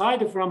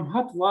aside from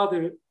hot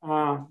water,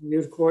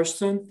 your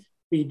question,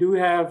 we do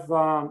have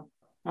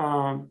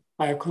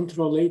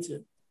biocontrol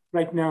agent.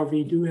 Right now,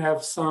 we do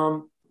have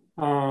some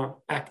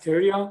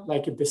bacteria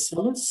like a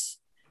bacillus,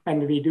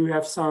 and we do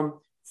have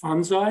some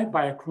fungi,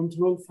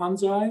 biocontrol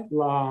fungi.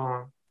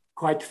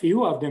 Quite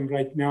few of them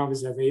right now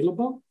is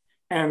available.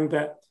 And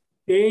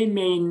they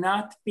may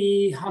not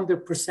be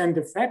 100%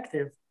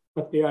 effective,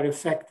 but they are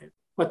effective.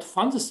 But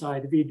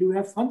fungicide, we do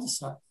have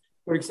fungicide.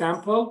 For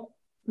example,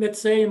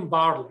 let's say in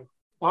barley.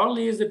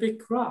 Barley is a big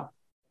crop.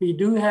 We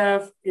do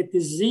have a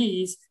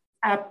disease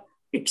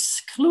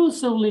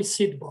exclusively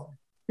seed-borne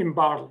in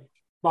barley.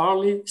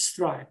 Barley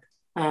stripe,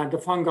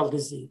 the fungal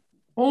disease.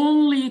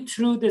 Only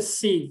through the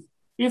seed.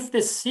 If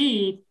the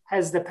seed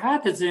has the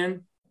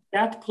pathogen,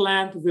 that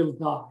plant will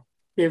die.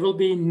 There will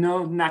be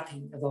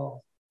nothing at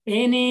all.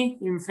 Any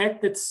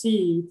infected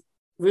seed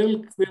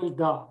will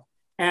die.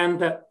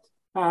 And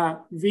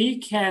we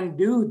can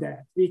do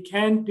that. We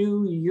can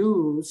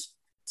use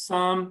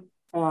some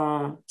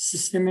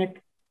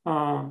systemic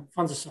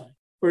fungicide.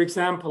 For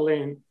example,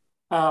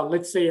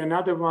 let's say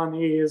another one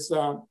is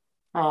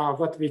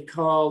what we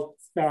call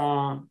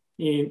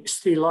in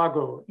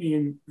Stilago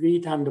in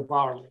wheat and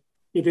barley.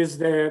 It is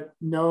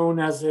known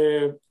as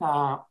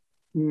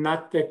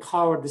not the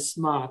covered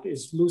smut,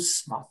 is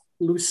loose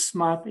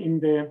smut in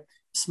the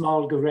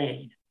small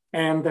grain.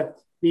 And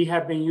we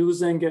have been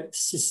using a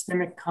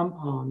systemic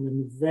compound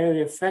and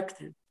very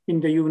effective. In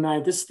the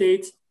United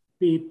States,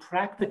 we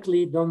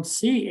practically don't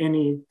see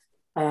any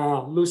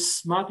loose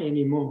smut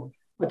anymore.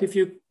 But if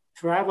you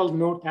travel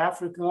North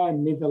Africa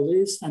and Middle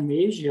East and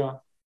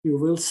Asia, you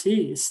will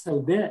see it's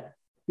still there.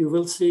 You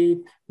will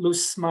see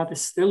loose smut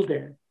is still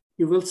there.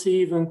 You will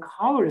see even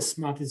covered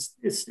smut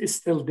is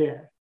still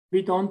there.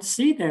 We don't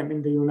see them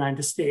in the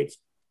United States.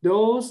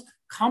 Those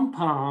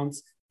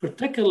compounds,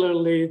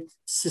 particularly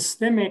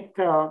systemic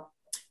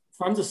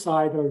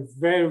fungicide, are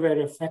very,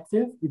 very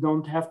effective. You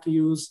don't have to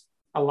use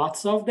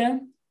lots of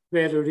them,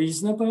 very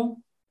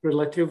reasonable,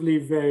 relatively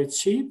very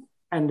cheap,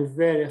 and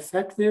very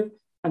effective.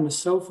 And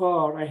so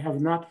far, I have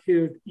not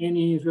heard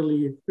any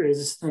really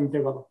resistant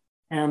development.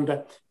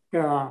 And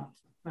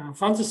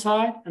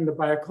fungicide and the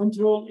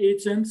biocontrol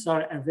agents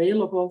are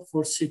available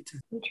for seed.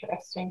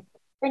 Interesting.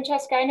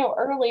 Francesca, I know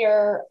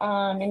earlier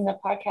in the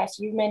podcast,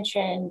 you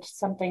mentioned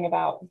something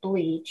about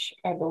bleach,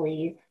 I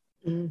believe,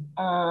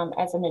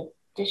 as an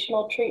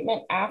additional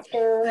treatment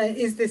after.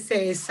 Is the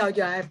same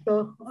sodium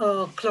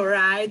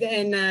hypochlorite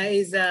and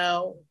is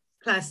a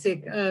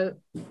classic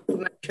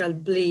commercial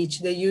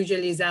bleach. They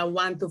usually is a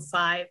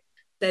 1:5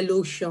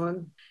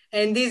 dilution.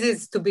 And this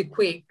is to be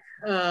quick.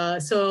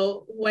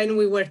 So when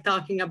we were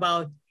talking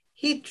about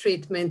heat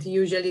treatment,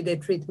 usually the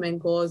treatment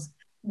goes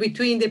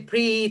between the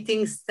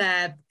preheating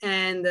step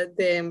and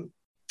the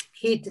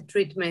heat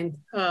treatment.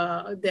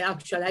 The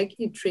actual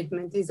heat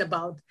treatment is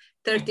about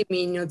 30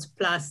 minutes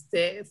plus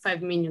the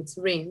 5 minutes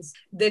rinse.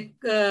 The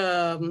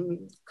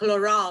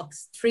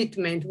Clorox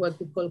treatment, what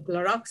we call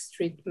Clorox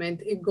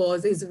treatment,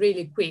 is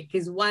really quick.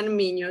 It's 1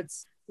 minute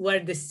where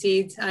the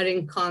seeds are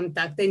in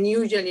contact. And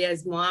usually,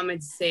 as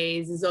Mohammed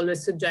says, it's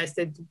always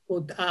suggested to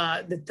put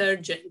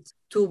detergent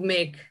to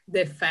make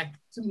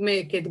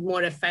it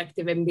more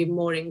effective and be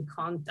more in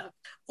contact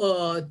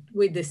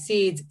with the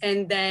seeds.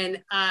 And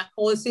then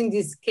also in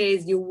this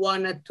case, you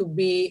want it to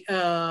be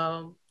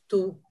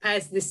to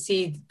pass the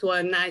seed to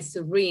a nice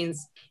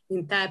rinse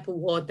in tap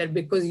water,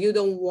 because you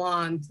don't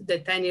want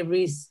that any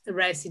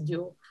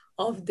residue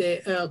of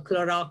the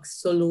Clorox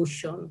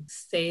solution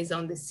stays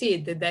on the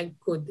seed that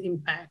could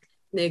impact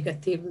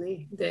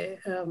negatively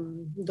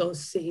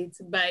those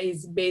seeds. But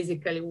it's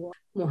basically what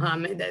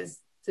Mohammed has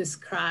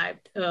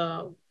described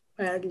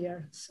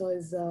earlier. So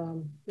it's,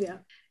 yeah.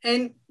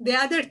 And the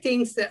other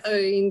things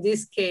in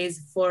this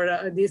case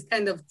for this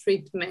kind of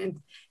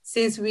treatment,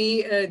 since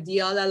we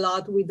deal a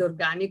lot with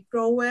organic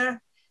grower,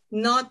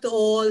 not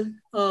all,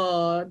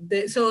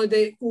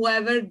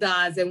 whoever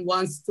does and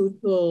wants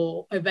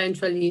to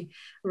eventually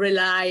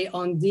rely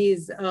on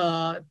this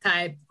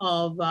type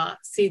of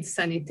seed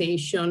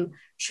sanitation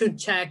should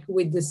check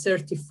with the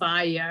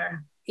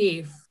certifier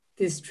if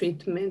this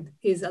treatment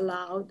is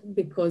allowed,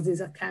 because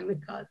it's a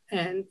chemical,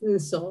 and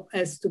so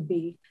has to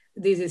be.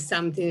 This is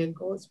something that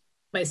goes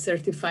by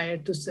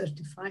certifier to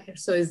certifier.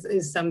 So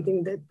it's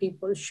something that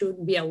people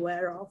should be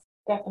aware of.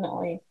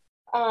 Definitely.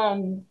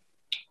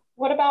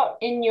 What about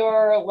in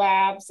your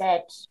labs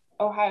at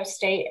Ohio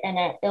State and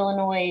at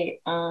Illinois?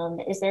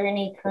 Is there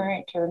any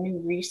current or new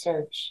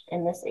research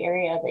in this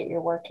area that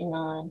you're working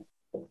on?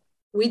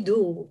 We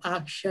do,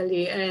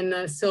 actually. And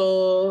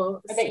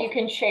that you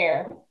can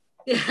share.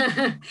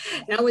 Yeah,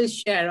 I will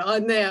share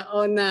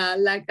on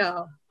like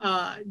a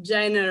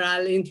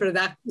general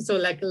introduction, so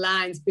like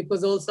lines,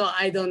 because also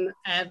I don't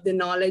have the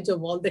knowledge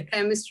of all the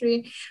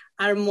chemistry,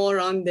 are more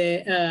on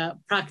the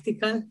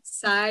practical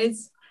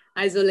sides,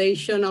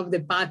 isolation of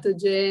the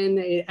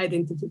pathogen,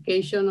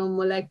 identification on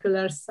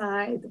molecular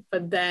side,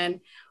 but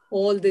then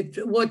all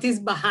what is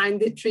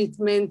behind the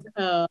treatment.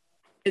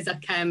 As a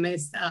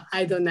chemist,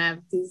 I don't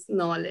have this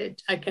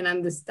knowledge. I can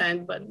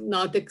understand, but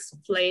not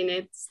explain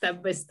it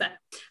step by step.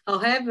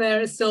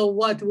 However, so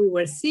what we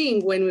were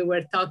seeing when we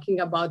were talking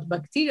about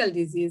bacterial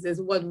diseases,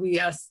 what we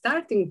are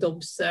starting to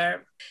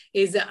observe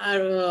is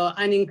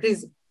an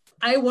increase.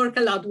 I work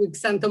a lot with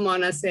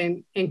Xanthomonas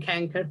and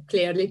canker,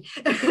 clearly.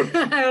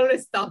 I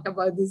always talk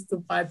about these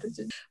two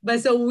pathogens. But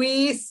so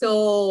we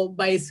saw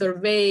by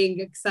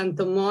surveying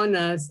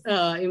Xanthomonas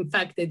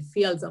infected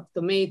fields of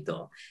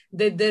tomato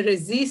that the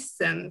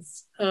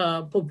resistance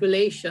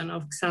population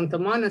of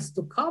Xanthomonas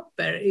to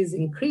copper is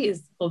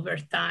increased over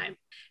time.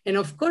 And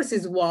of course,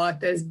 is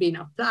what has been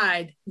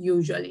applied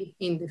usually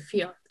in the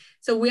field.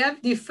 So we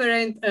have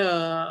different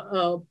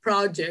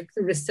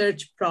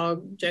research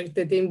projects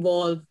that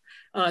involve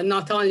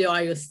not only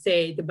Ohio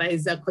State, but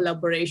it's a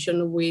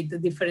collaboration with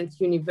different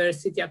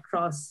universities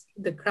across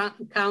the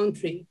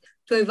country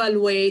to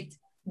evaluate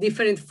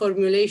different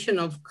formulation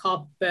of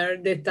copper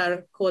that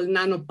are called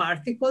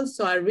nanoparticles,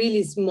 so are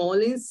really small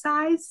in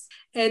size,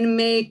 and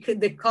make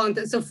the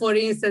content. So for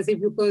instance, if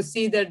you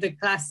consider the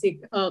classic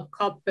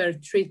copper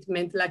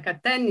treatment, like a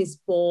tennis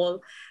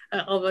ball,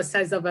 of a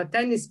size of a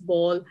tennis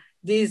ball,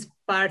 these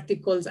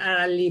particles are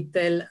a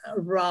little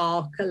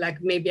rock,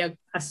 like maybe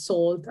a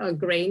salt, a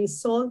grain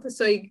salt.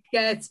 So it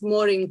gets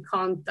more in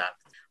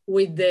contact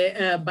with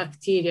the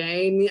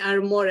bacteria and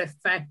are more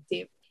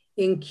effective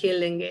in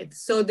killing it.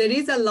 So there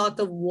is a lot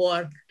of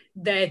work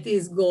that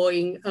is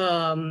going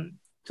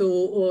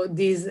to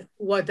these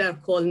what are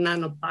called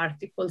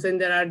nanoparticles. And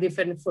there are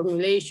different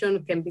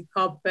formulations, can be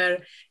copper,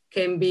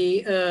 can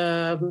be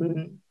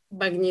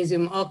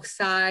magnesium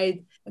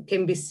oxide,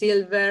 can be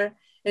silver.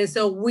 And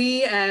so we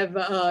have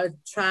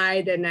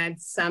tried and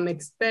had some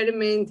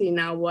experiment in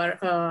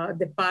our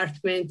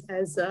department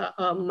as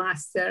a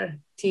master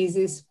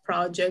thesis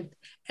project,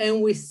 and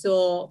we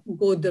saw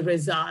good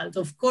results.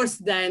 Of course,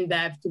 then they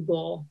have to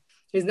go.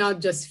 It's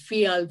not just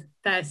field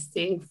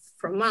testing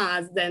from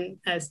us, then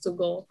has to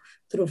go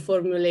through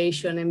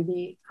formulation and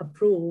be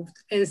approved.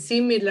 And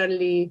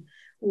similarly,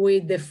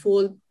 with the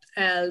food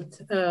health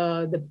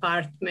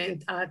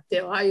department at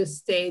the Ohio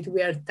State,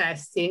 we are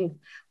testing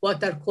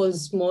what are called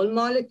small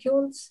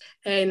molecules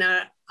and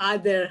are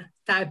other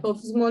type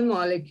of small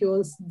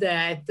molecules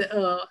that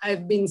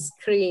have been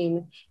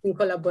screened in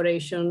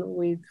collaboration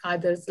with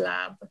others'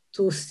 lab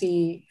to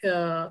see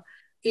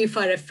if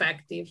are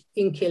effective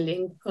in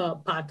killing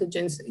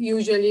pathogens.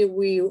 Usually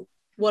we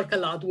work a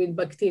lot with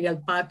bacterial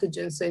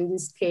pathogens. So in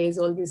this case,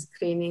 all this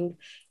screening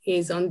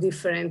has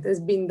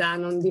been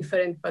done on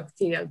different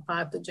bacterial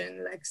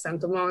pathogens like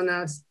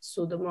Xanthomonas,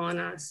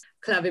 Pseudomonas,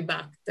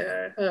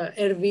 Clavibacter,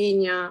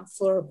 Erwinia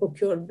for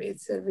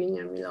cucurbits,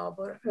 Erwinia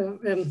amylover,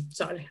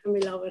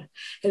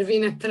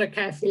 Erwinia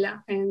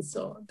trachyphylla. And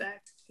so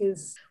that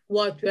is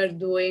what we are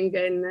doing.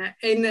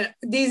 And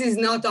this is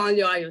not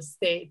only Ohio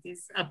State,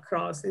 it's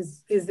across,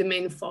 is the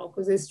main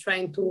focus, is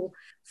trying to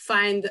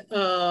find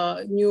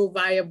a new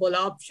viable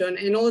option.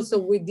 And also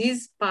with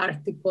these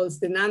particles,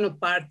 the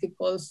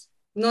nanoparticles,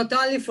 not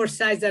only for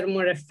size are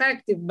more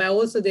effective, but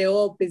also the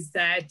hope is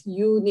that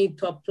you need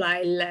to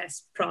apply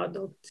less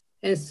product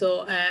and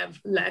so have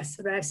less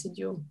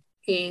residue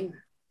in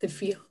the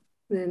field.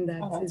 And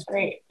that's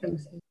great.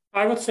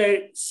 I would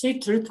say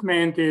seed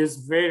treatment is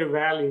very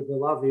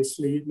valuable,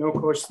 obviously, no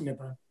question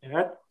about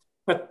that.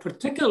 But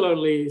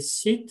particularly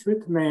seed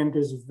treatment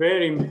is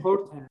very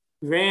important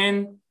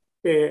when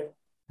the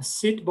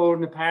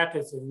seed-borne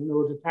pathogen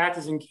or the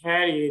pathogen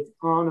carried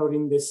on or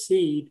in the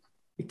seed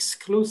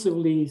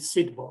exclusively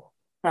seed-borne.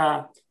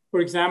 For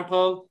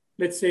example,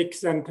 let's say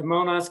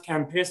Xanthomonas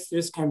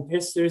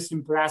campestris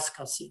in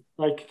brassica seed,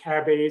 like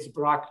cabbage,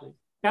 broccoli.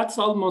 That's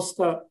almost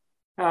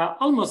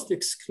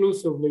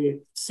exclusively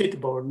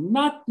seed-borne,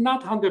 not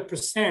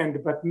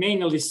 100%, but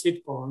mainly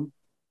seed-borne.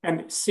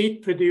 And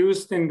seed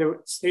produced in the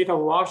state of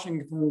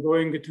Washington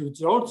going to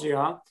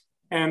Georgia,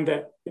 and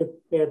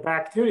the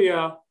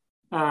bacteria,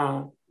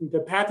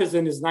 the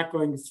pathogen is not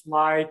going to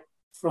fly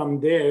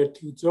from there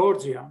to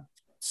Georgia.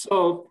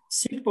 So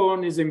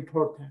seed-borne is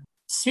important.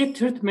 Seed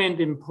treatment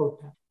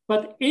important.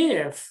 But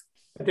if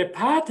the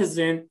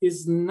pathogen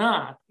is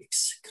not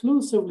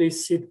exclusively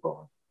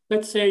seed-borne,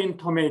 let's say in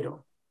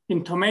tomato.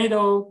 In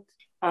tomato,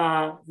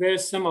 very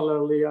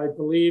similarly, I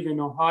believe in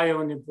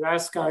Ohio,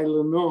 Nebraska,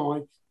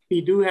 Illinois, we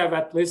do have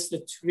at least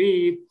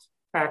 3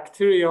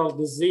 bacterial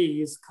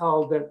disease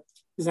called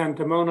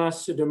Xanthomonas,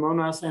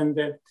 Pseudomonas,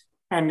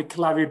 and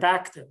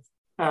Clavibacter.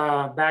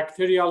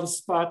 Bacterial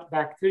spot,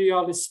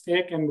 bacterial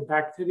speck, and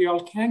bacterial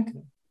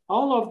canker.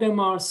 All of them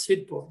are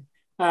seed-borne.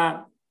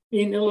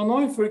 In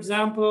Illinois, for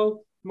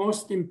example,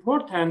 most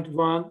important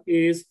one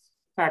is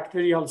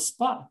bacterial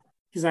spot,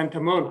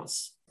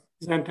 Xanthomonas.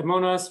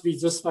 Xanthomonas, we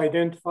just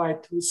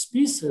identified 2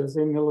 species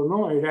in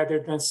Illinois rather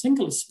than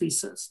single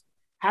species.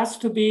 Has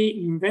to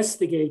be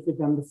investigated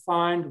and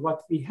find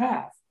what we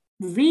have.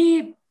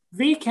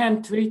 We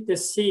can treat the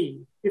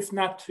seed if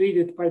not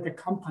treated by the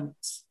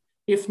companies,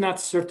 if not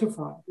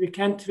certified. We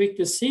can treat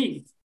the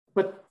seed,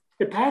 but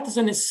the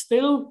pathogen is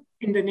still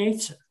in the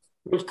nature,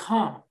 will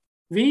come.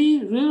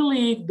 We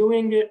really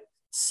doing a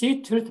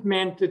seed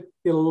treatment to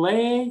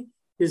delay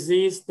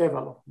disease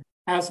development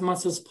as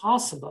much as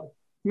possible,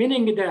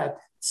 meaning that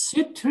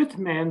seed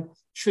treatment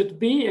should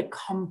be a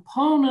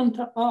component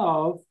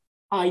of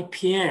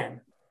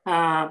IPM,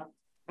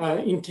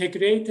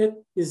 integrated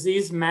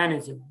disease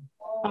management.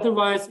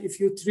 Otherwise, if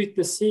you treat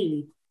the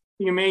seed,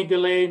 you may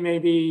delay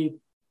maybe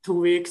 2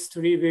 weeks,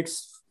 3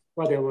 weeks,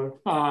 whatever,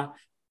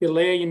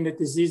 delay in the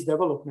disease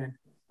development.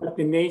 But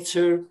the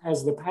nature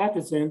has the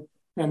pathogen,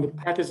 and the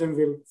pathogen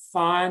will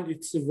find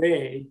its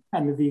way,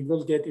 and we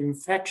will get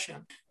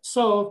infection.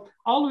 So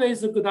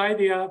always a good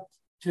idea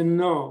to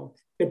know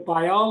the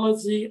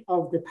biology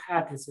of the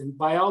pathogen,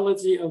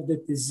 biology of the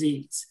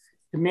disease,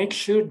 to make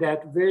sure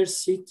that where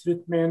seed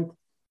treatment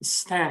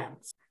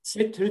stands.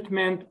 Seed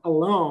treatment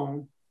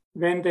alone,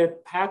 when the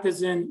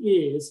pathogen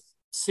is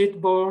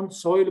seed-borne,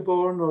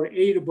 soil-borne, or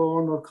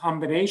airborne, or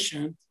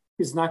combination,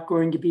 is not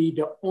going to be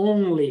the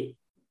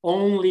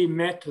only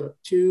method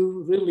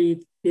to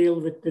really deal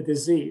with the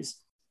disease.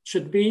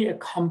 Should be a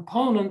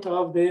component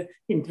of the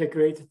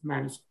integrated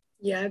management.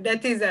 Yeah,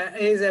 that is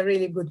a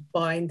really good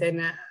point.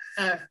 And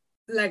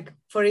like,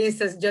 for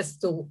instance,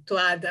 just to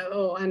add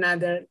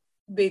another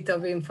bit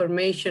of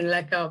information,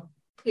 like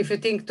if you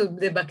think to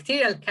the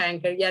bacterial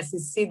canker, yes,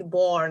 it's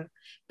seed-borne,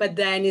 but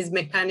then is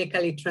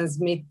mechanically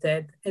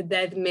transmitted. And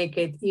that make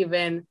it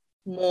even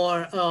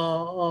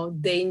more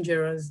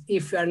dangerous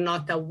if you are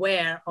not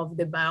aware of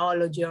the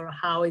biology or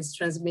how it's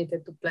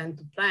transmitted to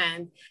plant.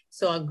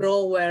 So a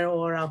grower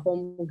or a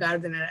home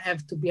gardener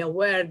have to be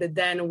aware that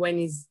then when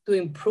he's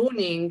doing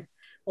pruning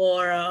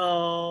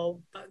or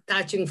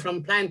touching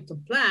from plant to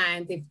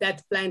plant, if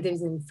that plant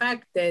is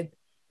infected,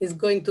 it's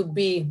going to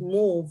be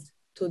moved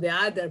to the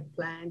other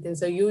plant. And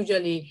so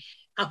usually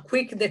a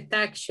quick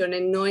detection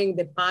and knowing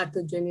the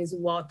pathogen is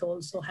what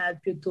also help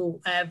you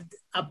to have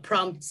a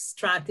prompt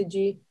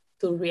strategy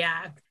to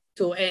react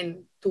to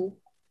and to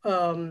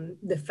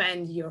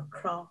defend your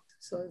crop.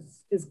 So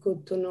it's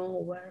good to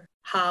know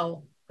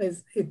how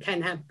it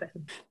can happen.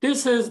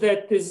 This is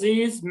that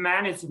disease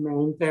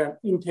management,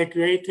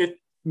 integrated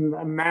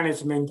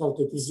management of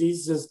the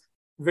disease is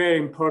very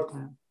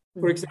important.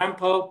 For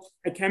example,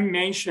 I can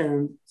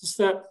mention just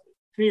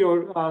 3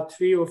 or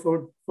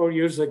 4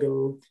 years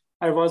ago,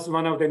 I was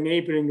one of the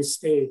neighboring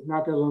states,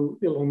 not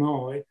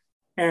Illinois,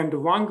 and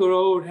one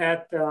grower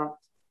had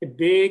a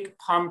big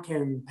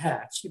pumpkin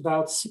patch,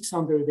 about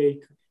 600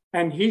 acres.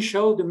 And he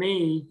showed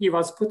me he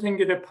was putting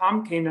the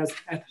pumpkin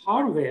at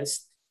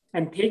harvest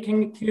and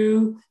taking it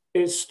to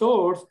the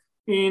stores.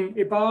 In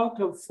about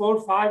 4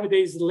 or 5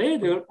 days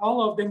later,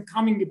 all of them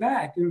coming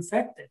back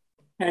infected.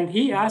 And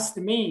he asked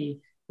me,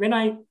 when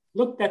I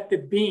looked at the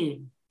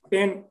bean,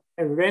 then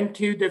I went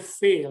to the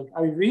field,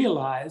 I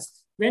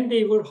realized when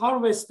they were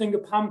harvesting a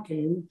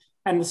pumpkin,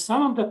 and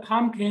some of the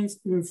pumpkins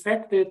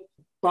infected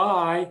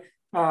by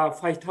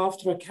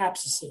Phytophthora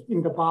capsicum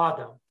in the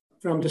bottom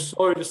from the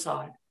soil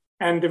side.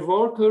 And the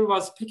worker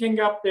was picking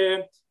up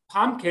the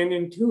pumpkin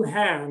in two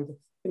hands,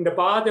 in the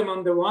bottom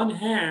on the one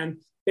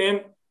hand,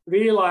 then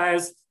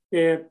realized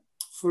the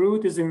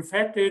fruit is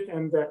infected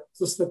and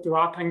just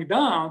dropping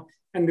down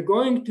and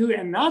going to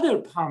another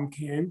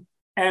pumpkin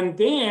and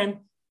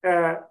then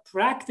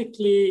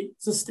practically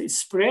just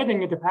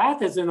spreading the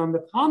pathogen on the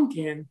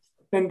pumpkin.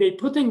 Then they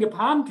putting the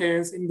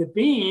pumpkins in the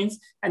beans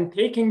and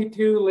taking it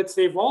to, let's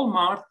say,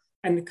 Walmart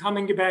and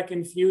coming back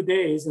in a few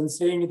days and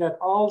saying that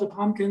all the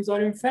pumpkins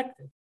are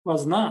infected.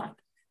 Was not.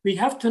 We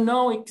have to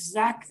know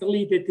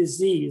exactly the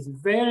disease.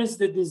 Where is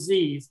the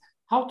disease?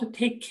 How to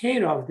take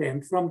care of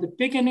them from the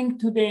beginning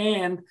to the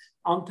end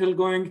until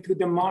going to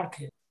the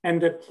market.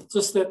 And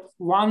just that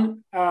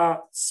one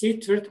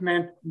seed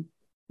treatment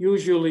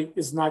usually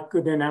is not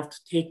good enough to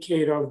take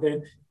care of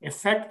the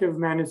effective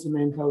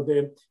management of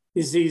the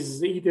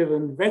diseases, either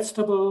in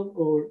vegetable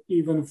or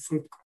even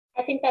fruit.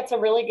 I think that's a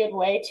really good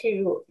way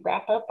to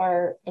wrap up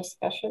our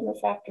discussion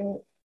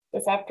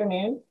this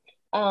afternoon.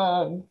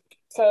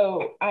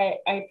 So I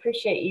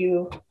appreciate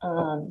you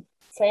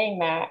saying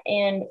that.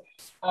 And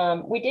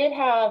we did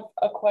have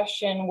a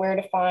question where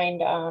to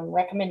find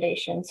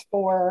recommendations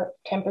for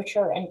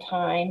temperature and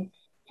time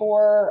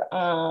for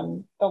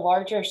the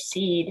larger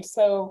seed.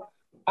 So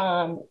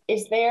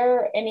is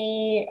there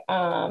any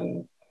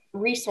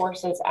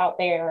resources out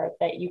there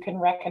that you can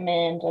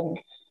recommend? And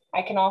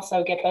I can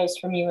also get those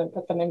from you and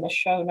put them in the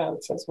show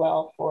notes as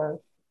well for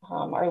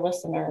our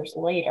listeners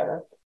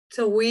later.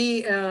 So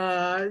we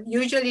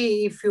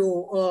usually, if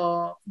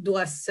you do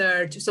a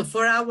search, so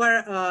for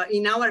our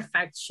in our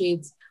fact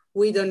sheets,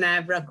 we don't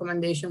have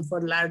recommendation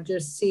for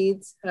larger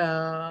seeds,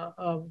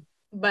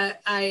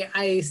 but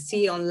I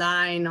see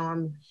online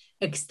on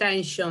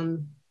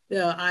extension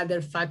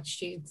other fact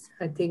sheets.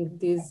 I think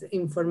this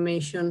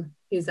information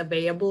is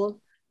available.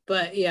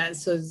 But yeah,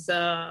 so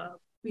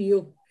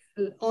you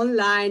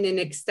online and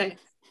extend.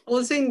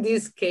 Also in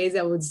this case,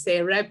 I would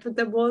say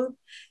reputable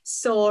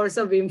source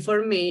of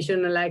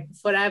information, like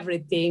for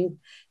everything,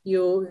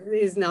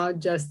 is not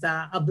just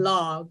a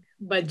blog,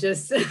 but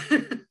just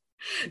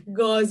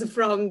goes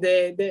from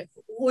the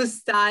who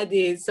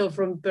studies, so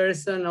from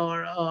person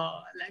or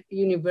like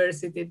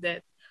university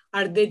that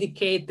are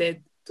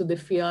dedicated to the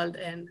field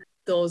and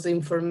those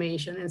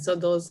information. And so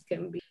those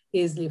can be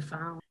easily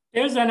found.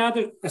 There's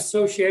another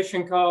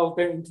association called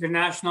the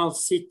International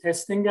Seed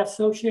Testing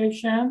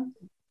Association.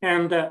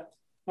 And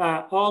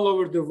all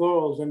over the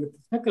world, and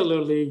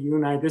particularly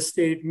United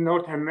States,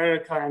 North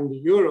America, and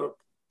Europe.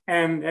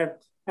 And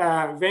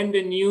when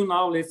the new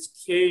knowledge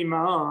came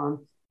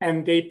on,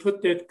 and they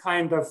put that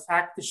kind of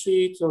fact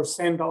sheets or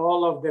send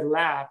all of the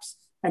labs,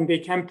 and they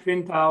can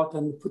print out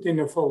and put in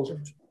a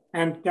folder.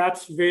 And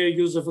that's very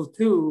useful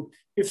too.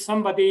 If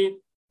somebody,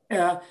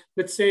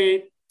 let's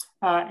say,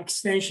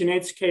 extension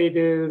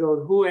educator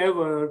or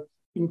whoever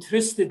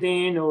interested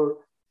in or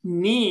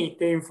need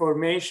the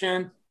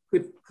information,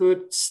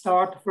 could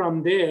start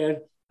from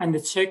there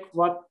and check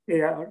what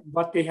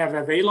they have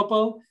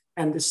available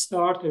and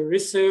start a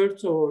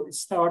research or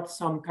start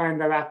some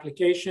kind of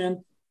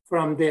application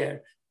from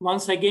there.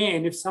 Once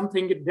again, if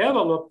something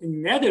developed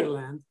in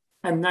Netherlands,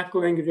 I'm not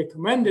going to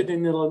recommend it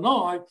in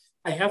Illinois.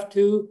 I have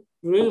to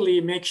really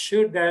make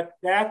sure that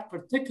that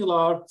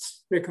particular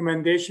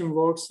recommendation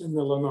works in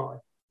Illinois,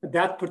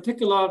 that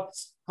particular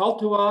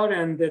cultivar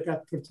and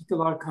that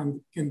particular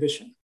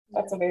condition.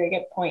 That's a very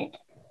good point.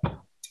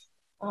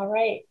 All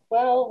right.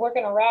 Well, we're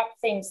going to wrap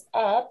things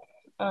up.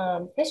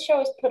 This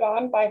show is put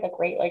on by the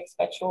Great Lakes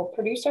Vegetable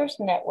Producers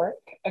Network,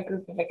 a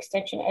group of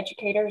extension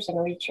educators and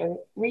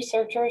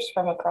researchers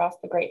from across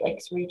the Great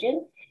Lakes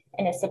region,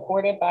 and is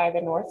supported by the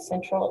North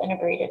Central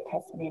Integrated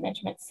Pest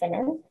Management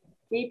Center.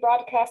 We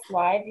broadcast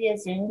live via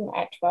Zoom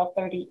at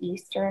 12:30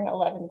 Eastern,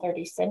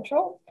 11:30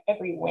 Central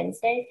every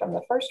Wednesday from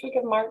the first week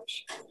of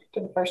March to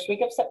the first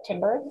week of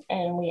September,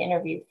 and we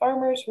interview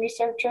farmers,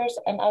 researchers,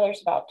 and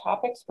others about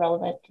topics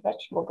relevant to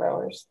vegetable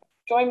growers.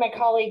 Join my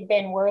colleague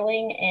Ben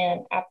Whirling,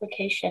 an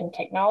application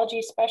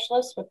technology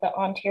specialist with the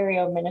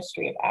Ontario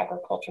Ministry of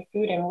Agriculture,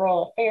 Food and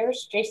Rural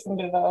Affairs, Jason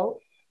DeVoe,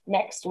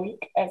 next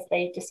week as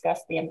they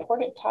discuss the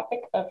important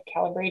topic of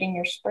calibrating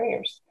your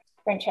sprayers.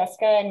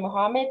 Francesca and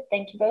Mohammed,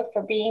 thank you both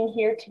for being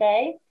here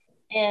today.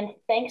 And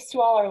thanks to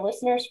all our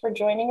listeners for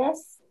joining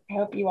us. I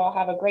hope you all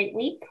have a great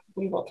week.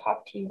 We will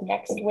talk to you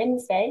next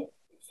Wednesday,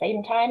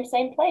 same time,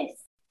 same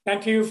place.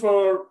 Thank you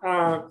for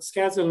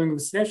scheduling the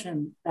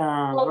session.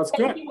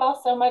 Thank you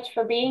all so much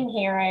for being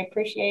here. I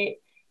appreciate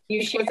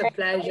you sharing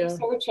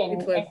research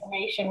and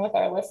information with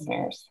our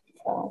listeners.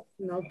 So,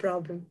 no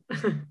problem.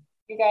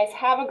 You guys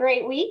have a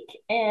great week,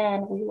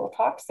 and we will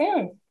talk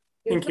soon.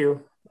 Thank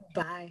you.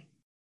 Bye.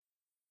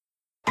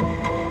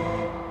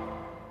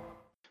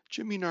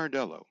 Jimmy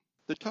Nardello,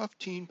 the tough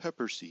teen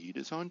pepper seed,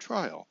 is on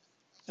trial,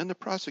 and the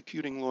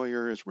prosecuting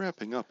lawyer is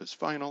wrapping up his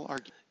final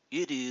argument.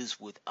 It is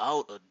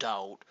without a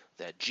doubt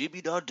that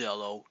Jimmy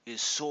Nardello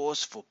is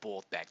source for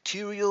both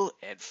bacterial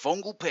and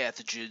fungal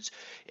pathogens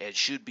and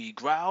should be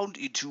ground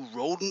into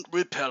rodent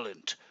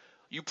repellent.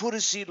 You put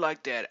a seed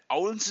like that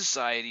out in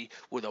society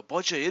with a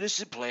bunch of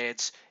innocent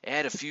plants,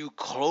 add a few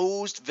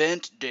closed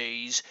vent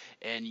days,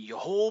 and your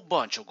whole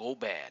bunch will go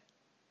bad.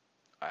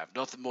 I have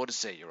nothing more to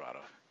say, Your Honor.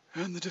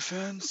 And the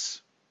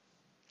defense?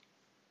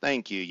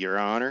 Thank you, Your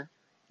Honor.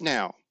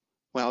 Now,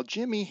 while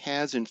Jimmy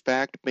has in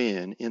fact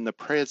been in the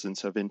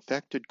presence of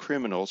infected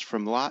criminals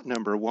from lot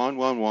number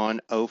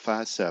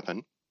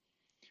 111057,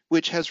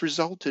 which has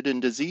resulted in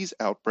disease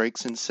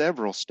outbreaks in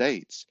several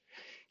states,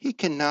 he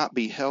cannot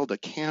be held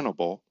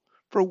accountable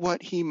for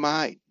what he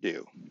might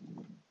do.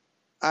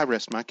 I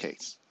rest my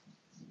case.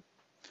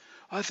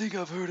 I think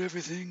I've heard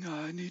everything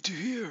I need to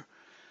hear.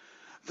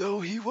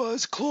 Though he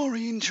was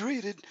chlorine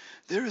treated,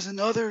 there is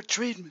another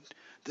treatment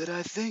that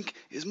I think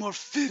is more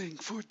fitting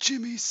for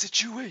Jimmy's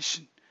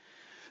situation.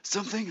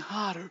 Something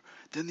hotter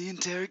than the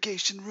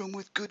interrogation room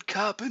with good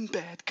cop and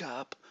bad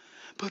cop,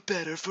 but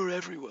better for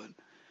everyone.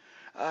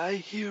 I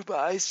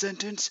hereby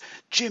sentence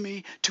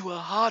Jimmy to a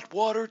hot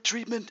water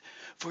treatment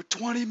for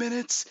 20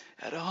 minutes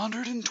at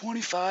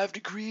 125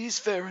 degrees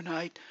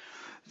Fahrenheit.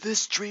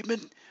 This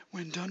treatment,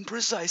 when done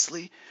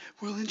precisely,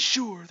 will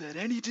ensure that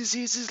any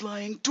diseases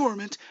lying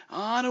dormant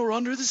on or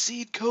under the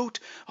seed coat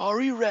are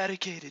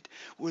eradicated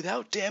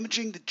without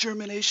damaging the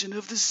germination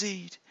of the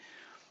seed.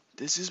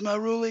 This is my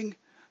ruling.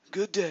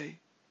 Good day.